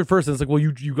whoever answered first. And it's like, well,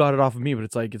 you got it off of me, but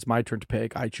it's like it's my turn to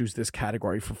pick. I choose this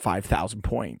category for 5,000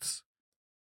 points,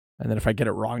 and then if I get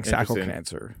it wrong, Sacco can Interesting.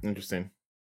 answer. Interesting.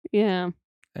 Yeah.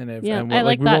 And if Yeah, and I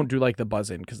like we that. won't do like the buzz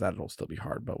in because that'll still be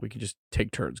hard, but we can just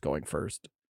take turns going first.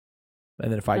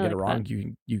 And then if I get it like wrong, that.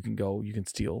 you can go, you can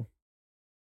steal.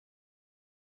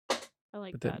 I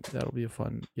like But then that. that'll be a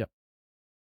fun. Yep.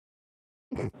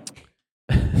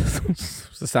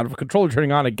 It's the sound of a controller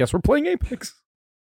turning on. I guess we're playing Apex.